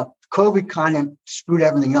 And COVID kind of screwed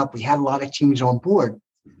everything up. We had a lot of teams on board.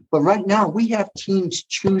 But right now, we have teams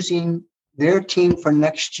choosing their team for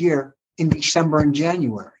next year in December and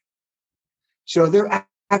January. So they're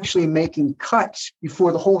actually making cuts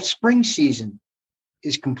before the whole spring season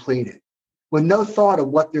is completed, with no thought of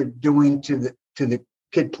what they're doing to the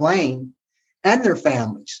kid playing and their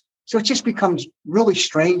families. So it just becomes really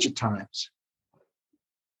strange at times.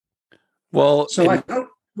 Well, so I hope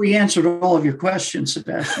we answered all of your questions,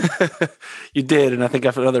 Sebastian. You did, and I think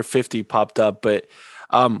after another 50 popped up. But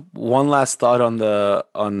one last thought on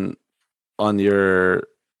your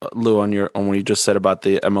Lew, on what you just said about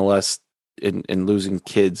the MLS and losing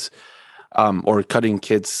kids. or cutting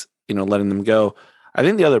kids, letting them go. I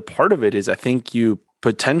think the other part of it is I think you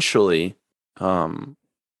potentially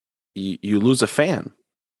you lose a fan.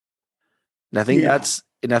 And I think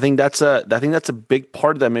that's a big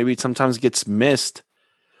part that maybe sometimes gets missed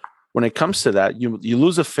when it comes to that. You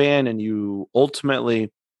lose a fan, and you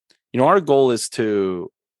ultimately, our goal is to,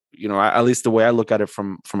 at least the way I look at it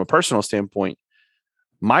from a personal standpoint,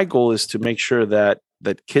 my goal is to make sure that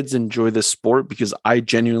kids enjoy this sport because I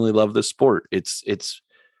genuinely love this sport. It's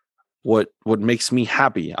what makes me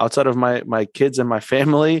happy outside of my kids and my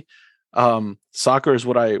family. Soccer is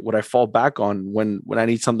what I fall back on when I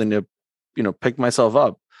need something to, pick myself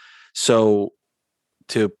up. So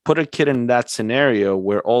to put a kid in that scenario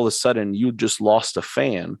where all of a sudden you just lost a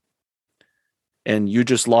fan and you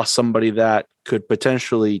just lost somebody that could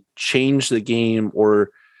potentially change the game or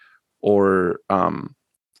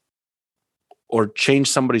change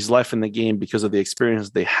somebody's life in the game because of the experience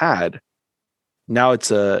they had. Now it's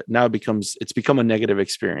become a negative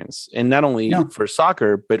experience, and not only for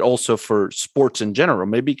soccer, but also for sports in general.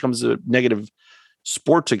 Maybe it becomes a negative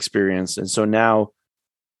sports experience. And so now,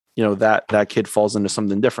 that kid falls into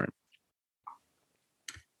something different.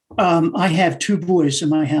 I have two boys in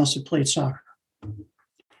my house that played soccer.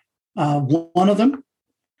 One of them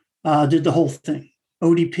did the whole thing.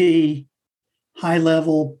 ODP, high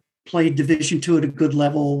level, played Division II at a good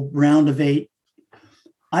level, round of 8.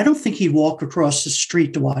 I don't think he'd walk across the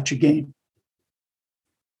street to watch a game.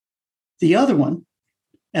 The other one,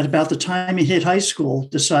 at about the time he hit high school,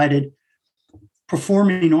 decided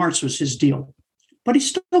performing arts was his deal, but he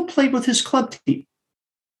still played with his club team.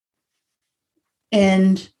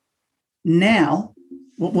 And now,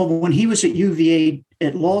 when he was at UVA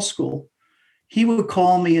at law school, he would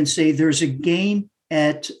call me and say, there's a game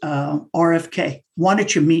at RFK. Why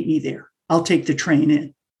don't you meet me there? I'll take the train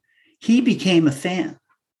in. He became a fan.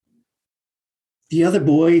 The other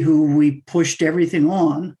boy who we pushed everything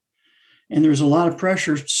on, and there was a lot of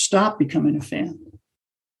pressure, stopped becoming a fan.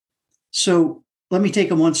 So let me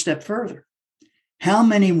take it one step further. How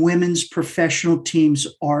many women's professional teams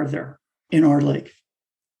are there in our league?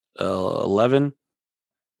 11,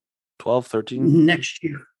 12, 13. Next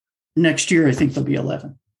year, I think there'll be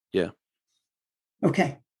 11. Yeah.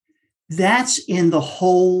 Okay. That's in the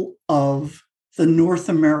whole of the North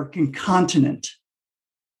American continent.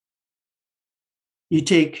 You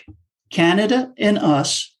take Canada and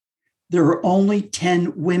us, there are only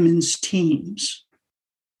 10 women's teams.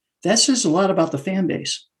 That says a lot about the fan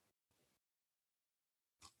base.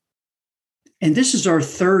 And this is our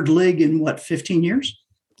third league in 15 years?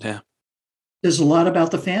 Yeah. There's a lot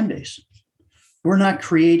about the fan base. We're not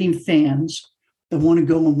creating fans that want to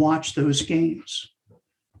go and watch those games.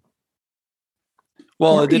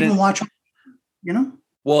 Well, or it didn't even watch,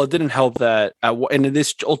 Well, it didn't help that, and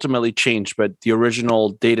this ultimately changed, but the original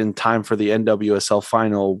date and time for the NWSL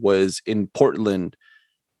final was in Portland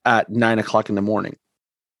at 9:00 in the morning.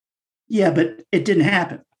 Yeah, but it didn't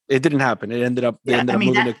happen. It didn't happen. It ended up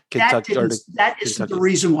moving to Kentucky. That isn't the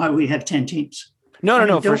reason why we have 10 teams.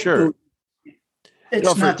 No, for sure.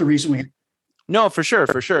 It's not the reason we have. No, for sure.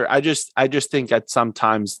 I just think that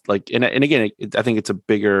sometimes, and again, I think it's a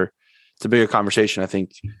bigger conversation. I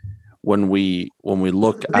think when we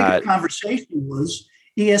look at the conversation was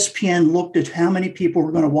ESPN looked at how many people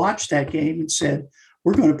were going to watch that game and said,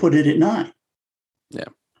 we're going to put it at 9. Yeah.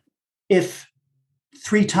 If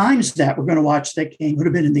 3 times that we're going to watch that game, would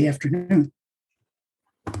have been in the afternoon.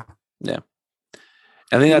 Yeah.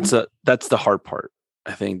 I think that's the hard part.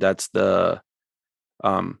 I think that's the,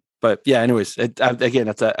 but yeah, anyways, I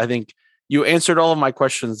think you answered all of my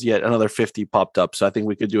questions, yet another 50 popped up. So I think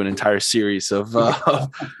we could do an entire series of,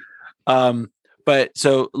 but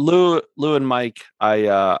so Lew and Mike,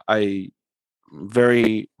 I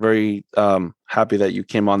very, very, happy that you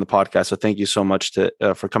came on the podcast. So thank you so much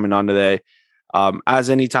for coming on today. As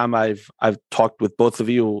anytime I've talked with both of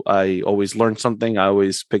you, I always learn something. I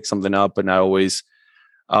always pick something up, and I always,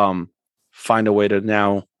 find a way to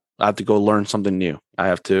now I have to go learn something new. I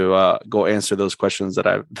have to go answer those questions that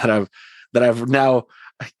I've now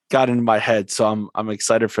got in my head. So I'm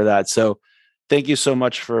excited for that. So thank you so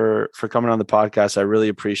much for coming on the podcast. I really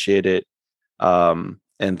appreciate it.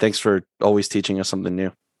 And thanks for always teaching us something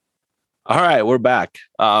new. All right, we're back.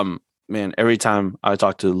 Man, every time I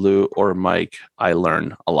talk to Lew or Mike, I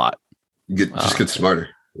learn a lot. Get smarter.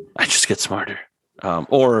 I just get smarter.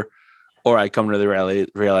 Or I come to the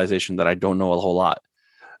realization that I don't know a whole lot.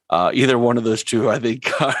 Either one of those two, I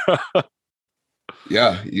think.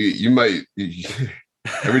 Yeah, you might.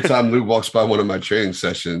 Every time Lew walks by one of my training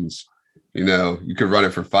sessions, you could run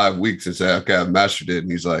it for 5 weeks and say, okay, I've mastered it.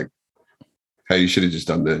 And he's like, hey, you should have just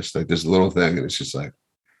done this. Like this little thing, and it's just like,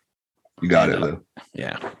 you got it, Lew.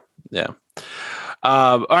 Yeah.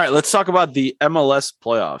 All right, let's talk about the MLS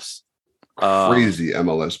playoffs. Crazy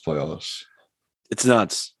MLS playoffs. It's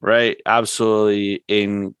nuts, right? Absolutely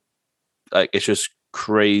it's just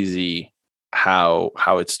crazy how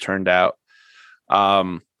it's turned out.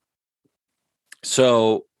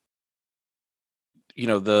 So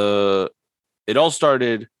it all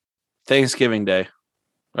started Thanksgiving Day,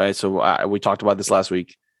 right? So we talked about this last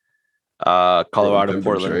week. Colorado,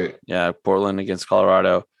 Portland. Right? Yeah, Portland against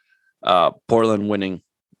Colorado. Portland winning,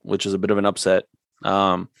 which is a bit of an upset.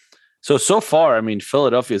 So far, I mean,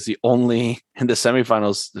 Philadelphia is the only in the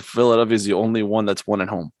semifinals. Philadelphia is the only one that's won at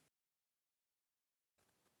home.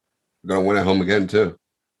 We're gonna win at home again too.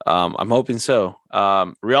 I'm hoping so.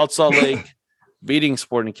 Real Salt Lake beating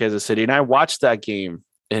Sporting Kansas City, and I watched that game,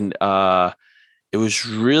 and it was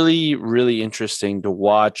really, really interesting to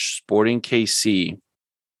watch Sporting KC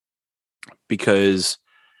because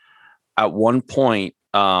at one point,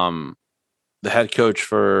 the head coach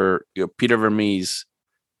for Peter Vermees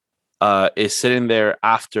is sitting there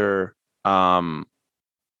after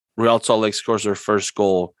Real Salt Lake scores their first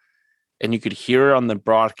goal, and you could hear on the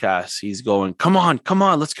broadcast he's going, come on,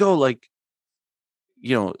 let's go, like,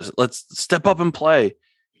 let's step up and play,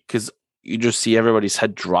 because you just see everybody's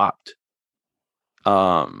head dropped.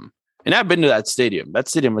 And I've been to that stadium. That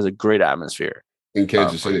stadium has a great atmosphere in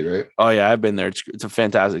Kansas City, right? Oh yeah, I've been there. It's a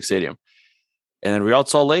fantastic stadium. And then Real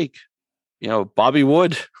Salt Lake, Bobby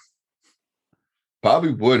Wood,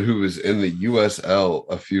 who was in the USL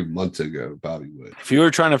a few months ago. Bobby Wood. If you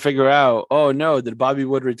were trying to figure out, oh no, did Bobby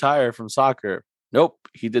Wood retire from soccer? Nope,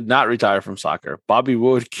 he did not retire from soccer. Bobby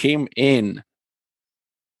Wood came in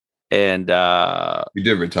and he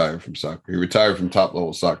did retire from soccer. He retired from top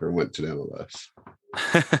level soccer and went to the MLS.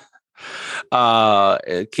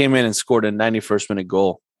 It came in and scored a 91st minute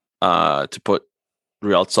goal to put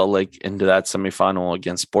Real Salt Lake into that semifinal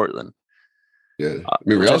against Portland. Yeah, I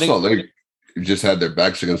mean, Real Salt Lake just had their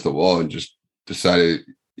backs against the wall and just decided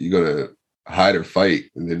you're going to hide or fight,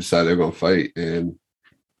 and they decided they're going to fight and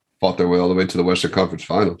fought their way all the way to the Western Conference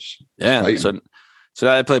Finals. Yeah, so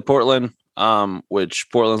now they play Portland, which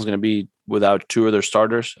Portland's going to be without two of their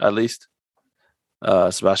starters at least.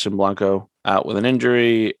 Sebastian Blanco out with an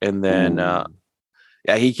injury, and then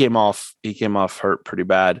he came off hurt pretty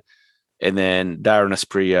bad, and then Darren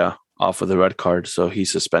Esprilla off with a red card, so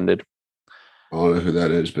he's suspended. I don't know who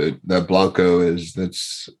that is, but that Blanco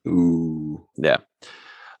that's yeah.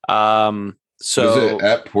 So is it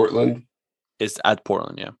at Portland? It's at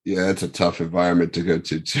Portland, yeah. Yeah, it's a tough environment to go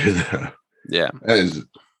to too, though. Yeah, that is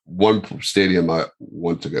one stadium I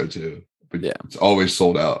want to go to, but yeah, it's always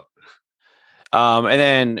sold out. And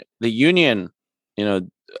then the Union, coming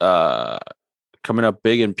up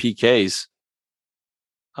big in PKs.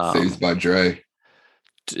 Saved by Dre.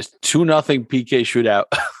 2-0 PK shootout.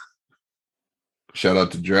 Shout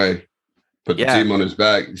out to Dre. Put the team on his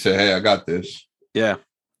back. He said, hey, I got this. Yeah.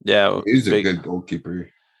 He's a good goalkeeper.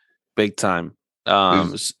 Big time.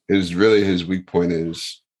 His weak point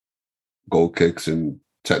is goal kicks and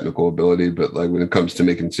technical ability, but like when it comes to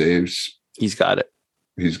making saves, he's got it.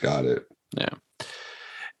 Yeah.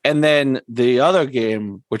 And then the other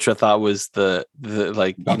game, which I thought was the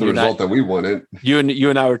result that we wanted. You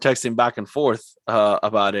and I were texting back and forth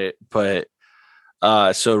about it, but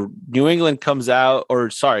so New York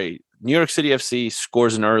City FC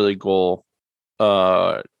scores an early goal.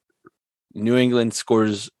 New England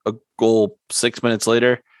scores a goal 6 minutes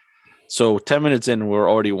later. So 10 minutes in, we're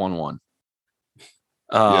already 1-1.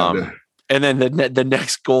 And then the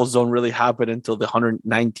next goals don't really happen until the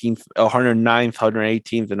 109th,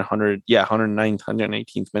 118th, and 109th,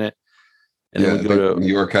 118th minute. And then we go to New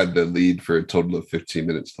York had the lead for a total of 15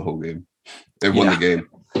 minutes the whole game. They won the game.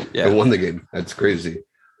 Yeah. They won the game. That's crazy.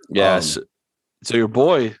 Yeah. So your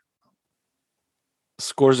boy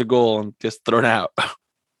scores a goal and gets thrown out.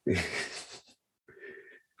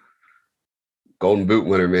 Golden Boot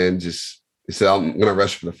winner, man. He said, I'm going to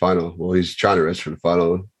rest for the final. Well, he's trying to rest for the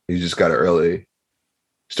final. He just got it early.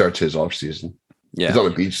 Starts his off season. Yeah. He's on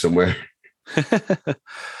the beach somewhere.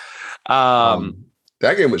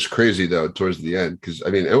 That game was crazy, though, towards the end. Because, I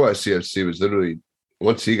mean, NYCFC was literally,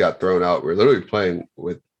 once he got thrown out, we're literally playing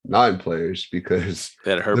with 9 players because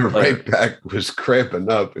the right back was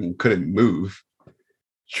cramping up and couldn't move,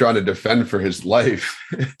 trying to defend for his life.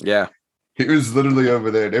 Yeah. He was literally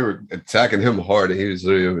over there. They were attacking him hard, and he was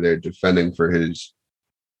literally over there defending for his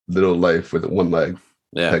little life with one leg.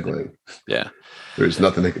 Yeah. Peg leg. Yeah. There's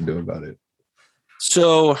nothing they can do about it.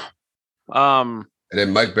 So, and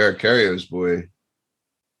then Mike Barracario's boy,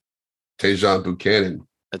 Tejan Buchanan.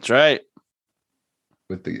 That's right.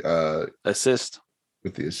 with the assist.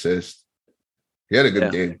 With the assist. He had a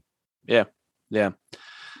good game. Yeah.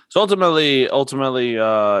 So ultimately,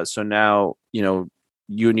 so now, the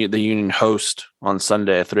Union host on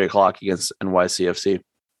Sunday at 3:00 against NYCFC.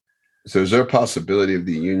 So is there a possibility of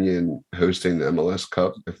the Union hosting the MLS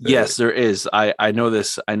Cup? Yes, there is. I know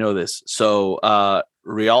this. So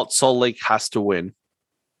Real Salt Lake has to win.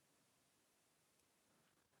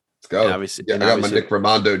 Let's go. I got my Nick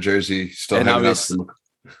Raimondo jersey still hanging up.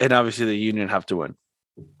 And obviously the Union have to win.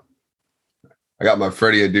 I got my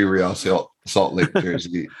Freddie Adu Real Salt Lake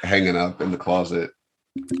jersey hanging up in the closet.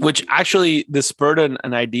 Which actually, this spurred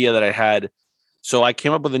an idea that I had. So I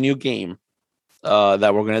came up with a new game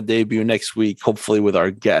that we're going to debut next week, hopefully with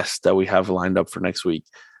our guest that we have lined up for next week.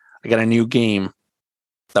 I got a new game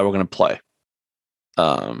that we're going to play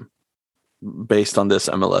based on this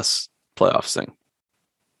MLS playoffs thing.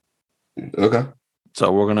 Okay.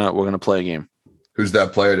 So we're gonna play a game. Who's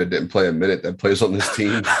that player that didn't play a minute that plays on this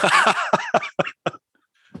team?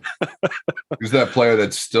 Who's that player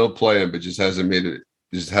that's still playing but just hasn't made an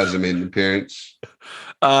appearance?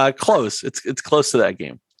 Close. It's close to that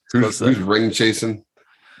game. Who's ring chasing?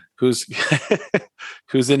 Who's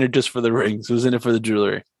in it just for the rings? Who's in it for the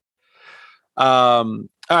jewelry? All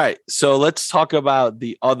right. So let's talk about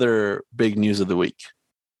the other big news of the week.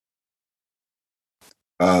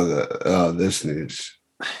 This news.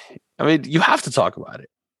 I mean, you have to talk about it.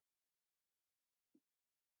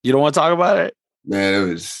 You don't want to talk about it? Man,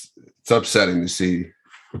 it's upsetting to see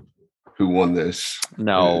who won this.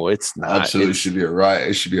 No, it's not. Absolutely should be a riot.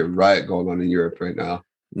 It should be a riot going on in Europe right now.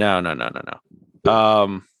 No.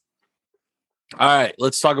 All right,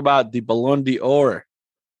 let's talk about the Ballon d'Or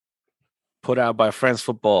put out by France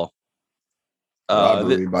Football.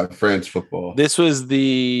 Robbery by France Football. This was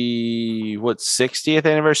the 60th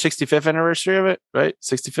anniversary, 65th anniversary of it, right?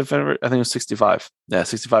 65th anniversary. I think it was 65. Yeah,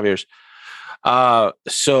 65 years.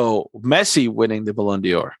 So Messi winning the Ballon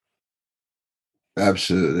d'Or.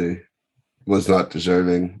 Absolutely was not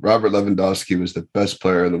deserving. Robert Lewandowski was the best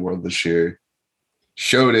player in the world this year.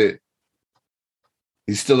 Showed it.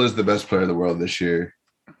 He still is the best player in the world this year.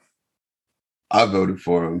 I voted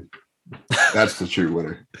for him. That's the true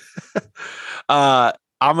winner.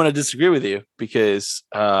 I'm going to disagree with you because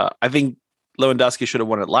I think Lewandowski should have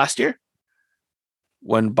won it last year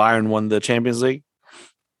when Bayern won the Champions League.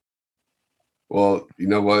 Well, you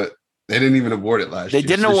know what? They didn't even award it last year. They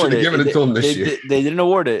didn't award it. Given it to him this year. They didn't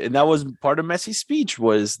award it. And that was part of Messi's speech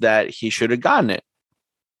was that he should have gotten it.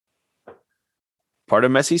 Part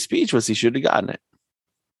of Messi's speech was he should have gotten it.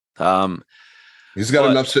 He's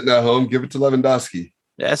got enough sitting at home. Give it to Lewandowski.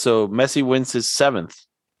 Yeah, so Messi wins his 7th.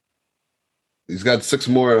 He's got 6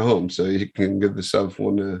 more at home, so he can give the 7th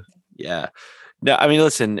one to. Yeah. No, I mean,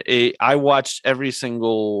 listen, I watched almost every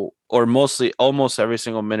single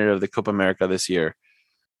minute of the Copa America this year.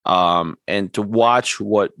 And to watch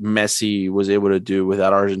what Messi was able to do with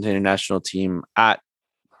that Argentinian national team at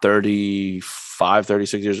 35,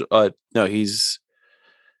 36 years. No, he's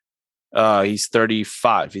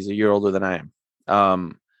 35. He's a year older than I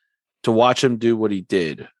am. To watch him do what he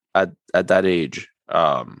did at that age,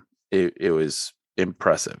 it was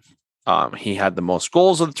impressive. He had the most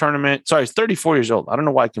goals of the tournament. Sorry, he's 34 years old. I don't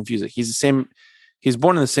know why I confuse it. He's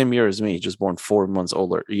born in the same year as me. He's just born 4 months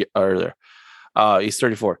earlier. He's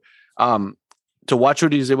 34. To watch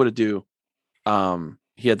what he was able to do,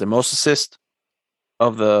 he had the most assists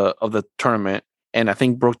of the tournament, and I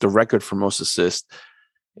think broke the record for most assists.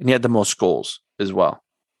 And he had the most goals as well.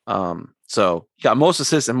 So he got most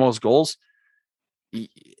assists and most goals. And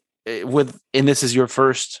this is your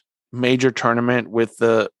first major tournament with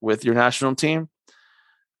your national team.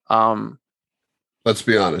 Let's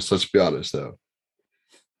be honest though.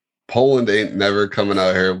 Poland ain't never coming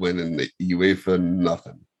out here winning the UEFA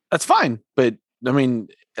nothing. That's fine, but I mean,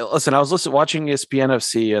 listen, I was watching ESPN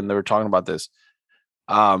FC and they were talking about this.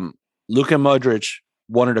 Luka Modric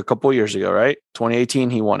won it a couple of years ago, right?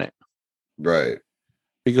 2018, he won it. Right.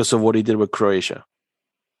 Because of what he did with Croatia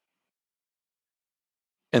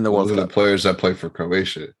in the World Cup. The players that play for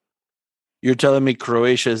Croatia. You're telling me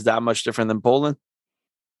Croatia is that much different than Poland?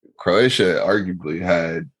 Croatia arguably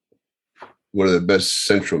had one of the best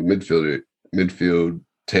central midfield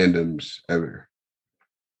tandems ever.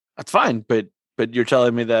 That's fine, but you're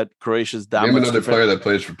telling me that Croatia's that Name much another different. Player that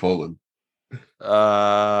plays for Poland.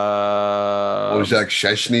 Wojciech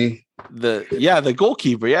Szczesny. The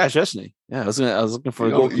goalkeeper. Yeah, Szczesny. Yeah, I was looking for a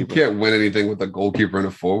goalkeeper. You can't win anything with a goalkeeper and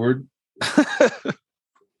a forward.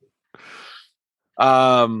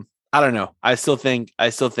 I don't know. I still think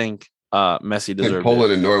Messi deserves.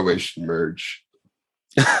 Poland and Norway should merge.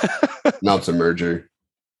 Now it's a merger.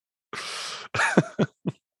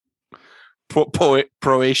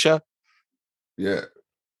 Croatia. Yeah.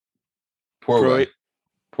 Poor way.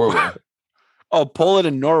 Oh, Poland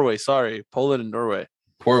and Norway. Sorry, Poland and Norway.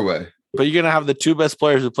 Poor way. But you're gonna have the two best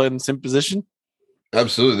players who play in the same position.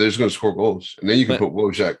 Absolutely, they're just gonna score goals, and then you can put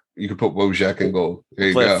Wojak. You can put Wojak in goal. There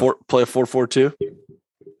you go. Play a 4-4-2.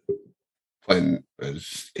 Playing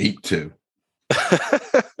as 8-2.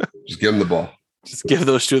 Just give them the ball. Just give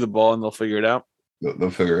those two the ball, and they'll figure it out. They'll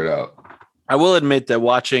figure it out. I will admit that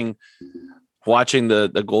watching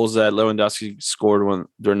the goals that Lewandowski scored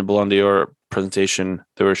during the Ballon d'Or presentation,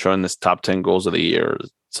 they were showing this top 10 goals of the year, or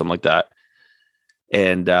something like that,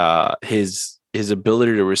 and his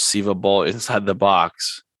ability to receive a ball inside the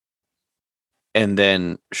box and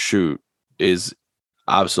then shoot is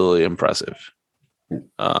absolutely impressive.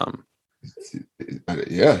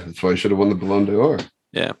 Yeah, that's why I should have won the Ballon d'Or.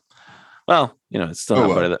 Yeah. Well, it's still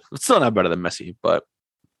not better than Messi, but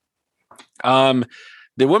the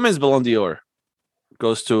women's Ballon d'Or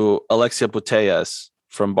goes to Alexia Putellas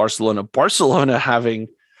from Barcelona. Barcelona having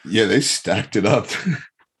they stacked it up.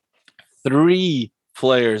 3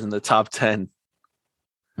 players in the top 10.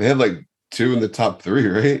 They had like 2 in the top 3,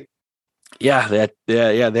 right? Yeah, they had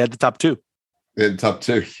the top 2. They had the top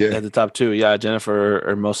 2. Yeah, they had the top 2. Yeah, Jennifer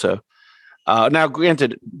Hermoso. Now,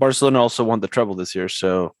 granted, Barcelona also won the treble this year,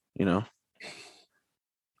 so Well,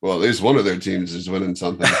 at least one of their teams is winning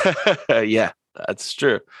something. Yeah, that's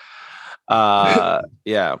true. Yeah,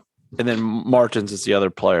 and then Martins is the other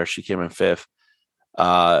player. She came in 5th.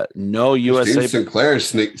 No USA. Sinclair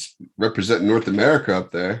sneaks representing North America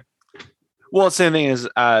up there. Well, same thing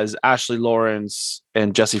as Ashley Lawrence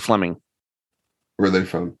and Jessie Fleming. Where are they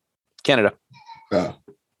from? Canada. Oh.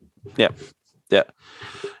 Yeah.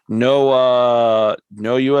 No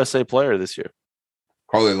USA player this year.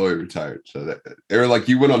 Carly Lloyd retired. So they were like,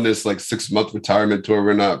 you went on this like 6-month retirement tour.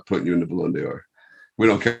 We're not putting you in the Ballon d'Or. We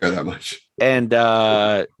don't care that much. And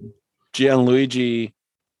Gianluigi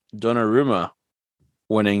Donnarumma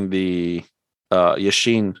winning the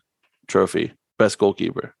Yashin Trophy, best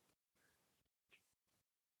goalkeeper.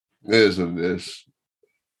 It is what it is.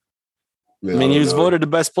 I mean, he was voted the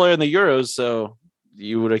best player in the Euros, so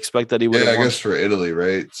you would expect that he would. Yeah, I guess for Italy,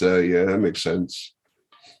 right? So yeah, that makes sense.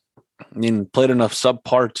 I mean, played in a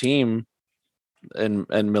subpar team in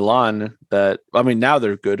Milan. That now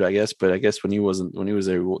they're good, I guess. But I guess when he was there,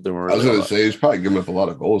 they were. I was going to say he's probably giving up a lot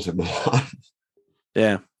of goals in Milan.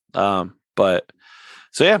 Yeah, but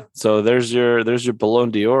so there's your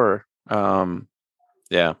Ballon d'Or.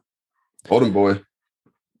 Yeah, Golden Boy.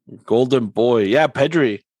 Yeah,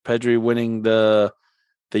 Pedri winning the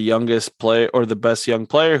youngest player or the best young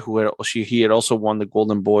player he had also won the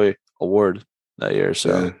Golden Boy award that year.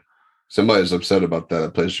 So. Yeah. Somebody's upset about that.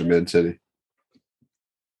 That plays for Man City.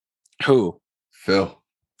 Who? Phil.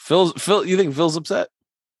 You think Phil's upset?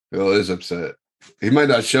 Phil is upset. He might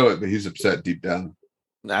not show it, but he's upset deep down.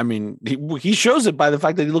 I mean, he shows it by the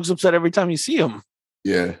fact that he looks upset every time you see him.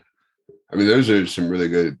 Yeah. I mean, those are some really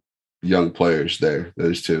good young players there.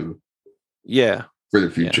 Those two. Yeah. For the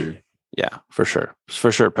future. Yeah, for sure.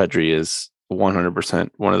 For sure, Pedri is 100%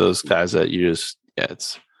 one of those guys that you just,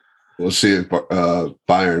 it's. We'll see if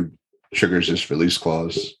Bayern triggers this release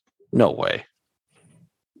clause. No way.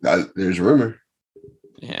 There's a rumor.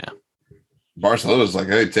 Yeah. Barcelona's like,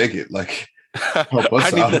 hey, take it. Like, help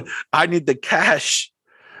us out. I need the cash.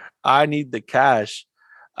 We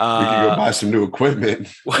can go buy some new equipment.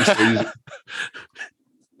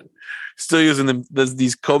 Still using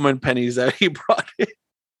these Coleman pennies that he brought in.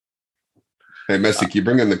 Hey, Messi, can you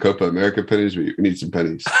bring in the Copa America pennies? We need some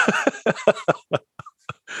pennies.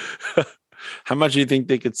 How much do you think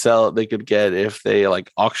they could get if they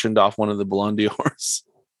auctioned off one of the Ballon d'Ors?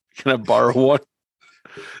 Can I borrow one?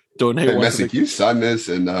 Donate hey, one. Messi, can you sign this?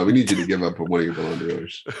 And we need you to give up one of your Ballon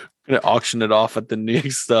d'Ors. Gonna auction it off at the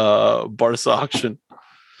next Barca auction.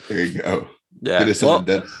 There you go. Yeah.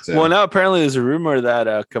 Well, now apparently there's a rumor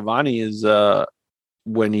that Cavani is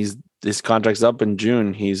when his contract's up in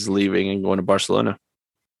June, he's leaving and going to Barcelona.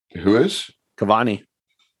 Who is? Cavani.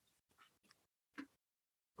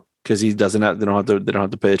 Because he doesn't have, they don't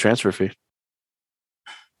have to pay a transfer fee.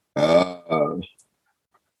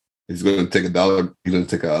 He's going to take $1. He's going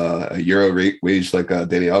to take a euro rate wage like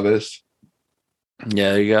Dani Alves.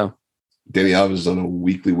 Yeah, there you go. Dani Alves is on a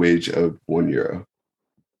weekly wage of €1.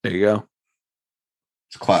 There you go.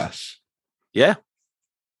 It's class. Yeah.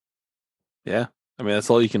 Yeah. I mean,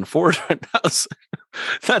 that's all you can afford right now.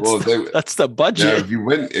 That's the budget.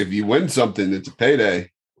 Yeah, if you win something, it's a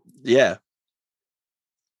payday. Yeah.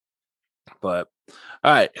 But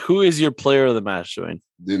all right, who is your player of the match, Dwayne?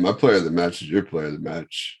 Dude, my player of the match is your player of the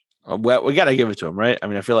match. Well, we got to give it to him, right? I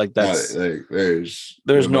mean, I feel like that's there's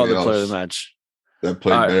no other player of the match that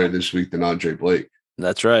played better this week than Andre Blake.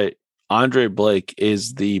 That's right. Andre Blake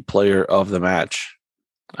is the player of the match.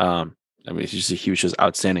 I mean, he was just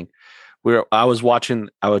outstanding. I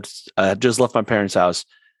had just left my parents' house,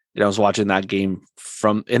 and I was watching that game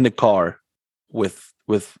from in the car with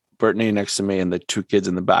Brittany next to me and the two kids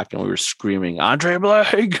in the back, and we were screaming, "Andre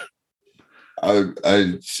Blake!"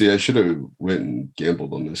 I see. I should have went and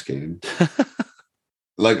gambled on this game.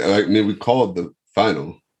 I mean, we called the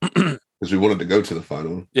final because we wanted to go to the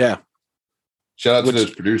final. Yeah. Shout out to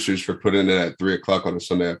those producers for putting it at 3:00 on a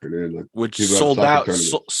Sunday afternoon. Which sold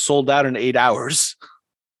out in 8 hours.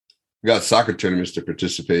 We got soccer tournaments to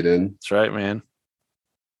participate in. That's right, man.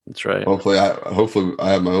 That's right. Hopefully I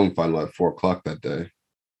have my own final at 4:00 that day.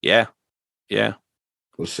 Yeah. Yeah.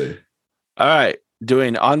 We'll see. All right.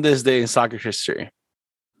 Doing on this day in soccer history.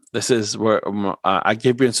 This is where I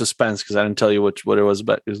keep you in suspense because I didn't tell you what it was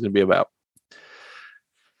going to be about.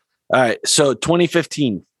 All right. So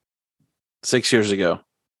 2015, 6 years ago,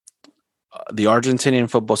 the Argentinian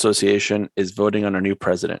Football Association is voting on a new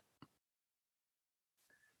president.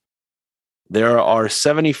 There are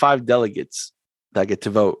 75 delegates that get to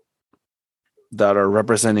vote that are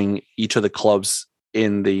representing each of the clubs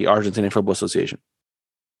in the Argentinian Football Association.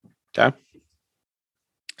 Okay.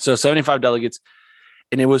 So 75 delegates,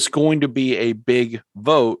 and it was going to be a big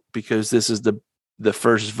vote because this is the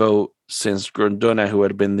first vote since Grondona, who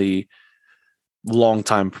had been the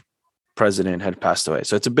longtime president, had passed away.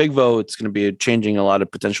 So it's a big vote. It's going to be changing a lot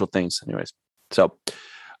of potential things. Anyways, so,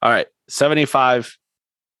 all right, 75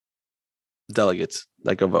 delegates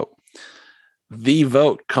that go vote. The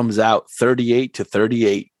vote comes out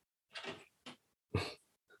 38-38.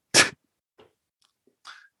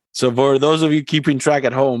 So for those of you keeping track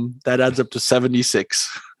at home, that adds up to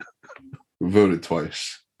 76. Voted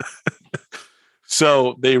twice.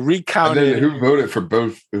 So they recounted. Who voted for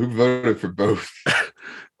both? Who voted for both?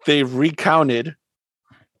 They recounted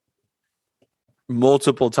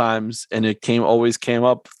multiple times, and it always came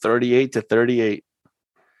up 38-38.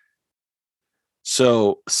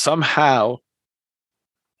 So somehow,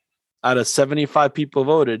 out of 75 people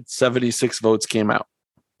voted, 76 votes came out.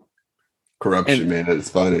 Corruption, man, at its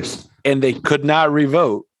finest. And they could not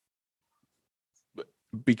revote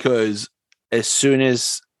because as soon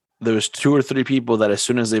as there was 2 or 3 people that as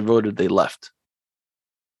soon as they voted, they left.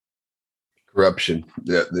 Corruption.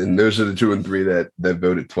 Yeah, and those are the 2 and 3 that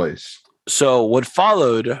voted twice. So what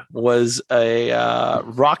followed was a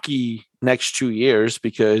rocky next 2 years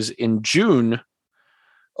because in June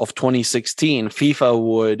of 2016, FIFA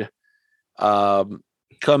would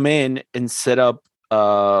come in and set up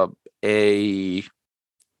a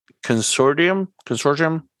consortium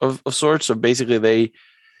of sorts. So basically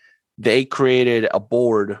they created a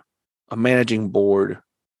managing board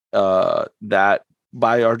that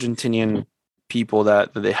by Argentinian people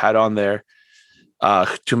that they had on there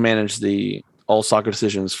to manage all soccer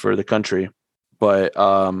decisions for the country. But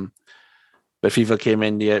FIFA came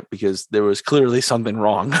in yet because there was clearly something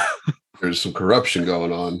wrong. There's some corruption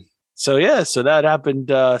going on. So that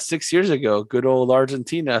happened 6 years ago. Good old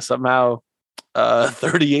Argentina somehow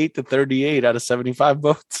 38-38 out of 75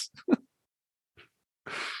 votes.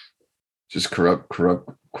 Just corrupt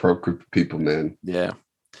group of people, man. Yeah.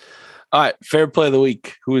 All right. Fair play of the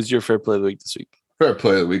week. Who is your fair play of the week this week? Fair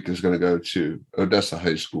play of the week is going to go to Odessa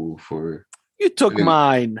High School for you took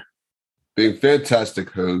mine. Being fantastic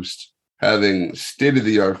host, having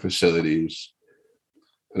state-of-the-art facilities,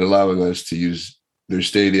 and allowing us to use their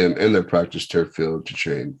stadium and their practice turf field to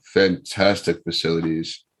train. Fantastic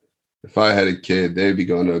facilities. If I had a kid, they'd be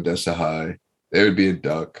going to Odessa High. They would be a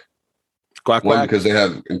duck. Quack, One, quack. because they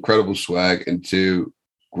have incredible swag, and 2,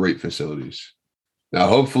 great facilities. Now,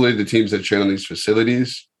 hopefully the teams that train on these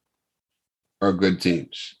facilities are good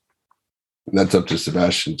teams. And that's up to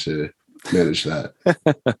Sebastian to manage that.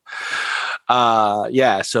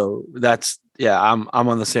 So that's, I'm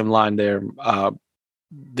on the same line there.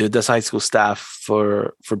 The Odessa High School staff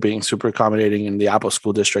for being super accommodating, and the Apple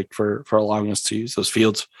School District for allowing us to use those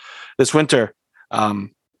fields this winter.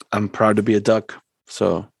 I'm proud to be a Duck,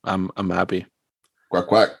 so I'm happy. Quack,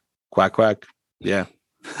 quack. Quack, quack. Yeah.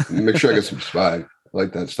 Make sure I get some swag. I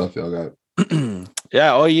like that stuff y'all got.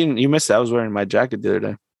 Yeah. Oh, you missed it. I was wearing my jacket the other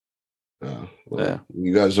day. Yeah.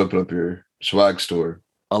 You guys open up your swag store.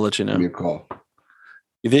 I'll let you know. Give me a call.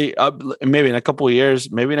 Maybe in a couple of years.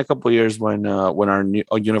 When our new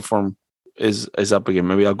uniform is up again,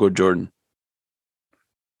 maybe I'll go Jordan.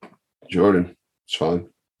 Jordan, it's fine.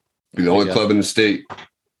 Be the only club in the state.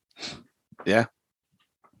 Yeah.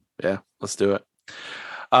 Let's do it.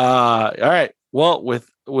 All right. Well, with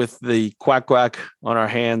with the quack quack on our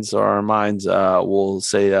hands or our minds, we'll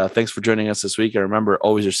say thanks for joining us this week. And remember,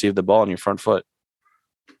 always receive the ball on your front foot.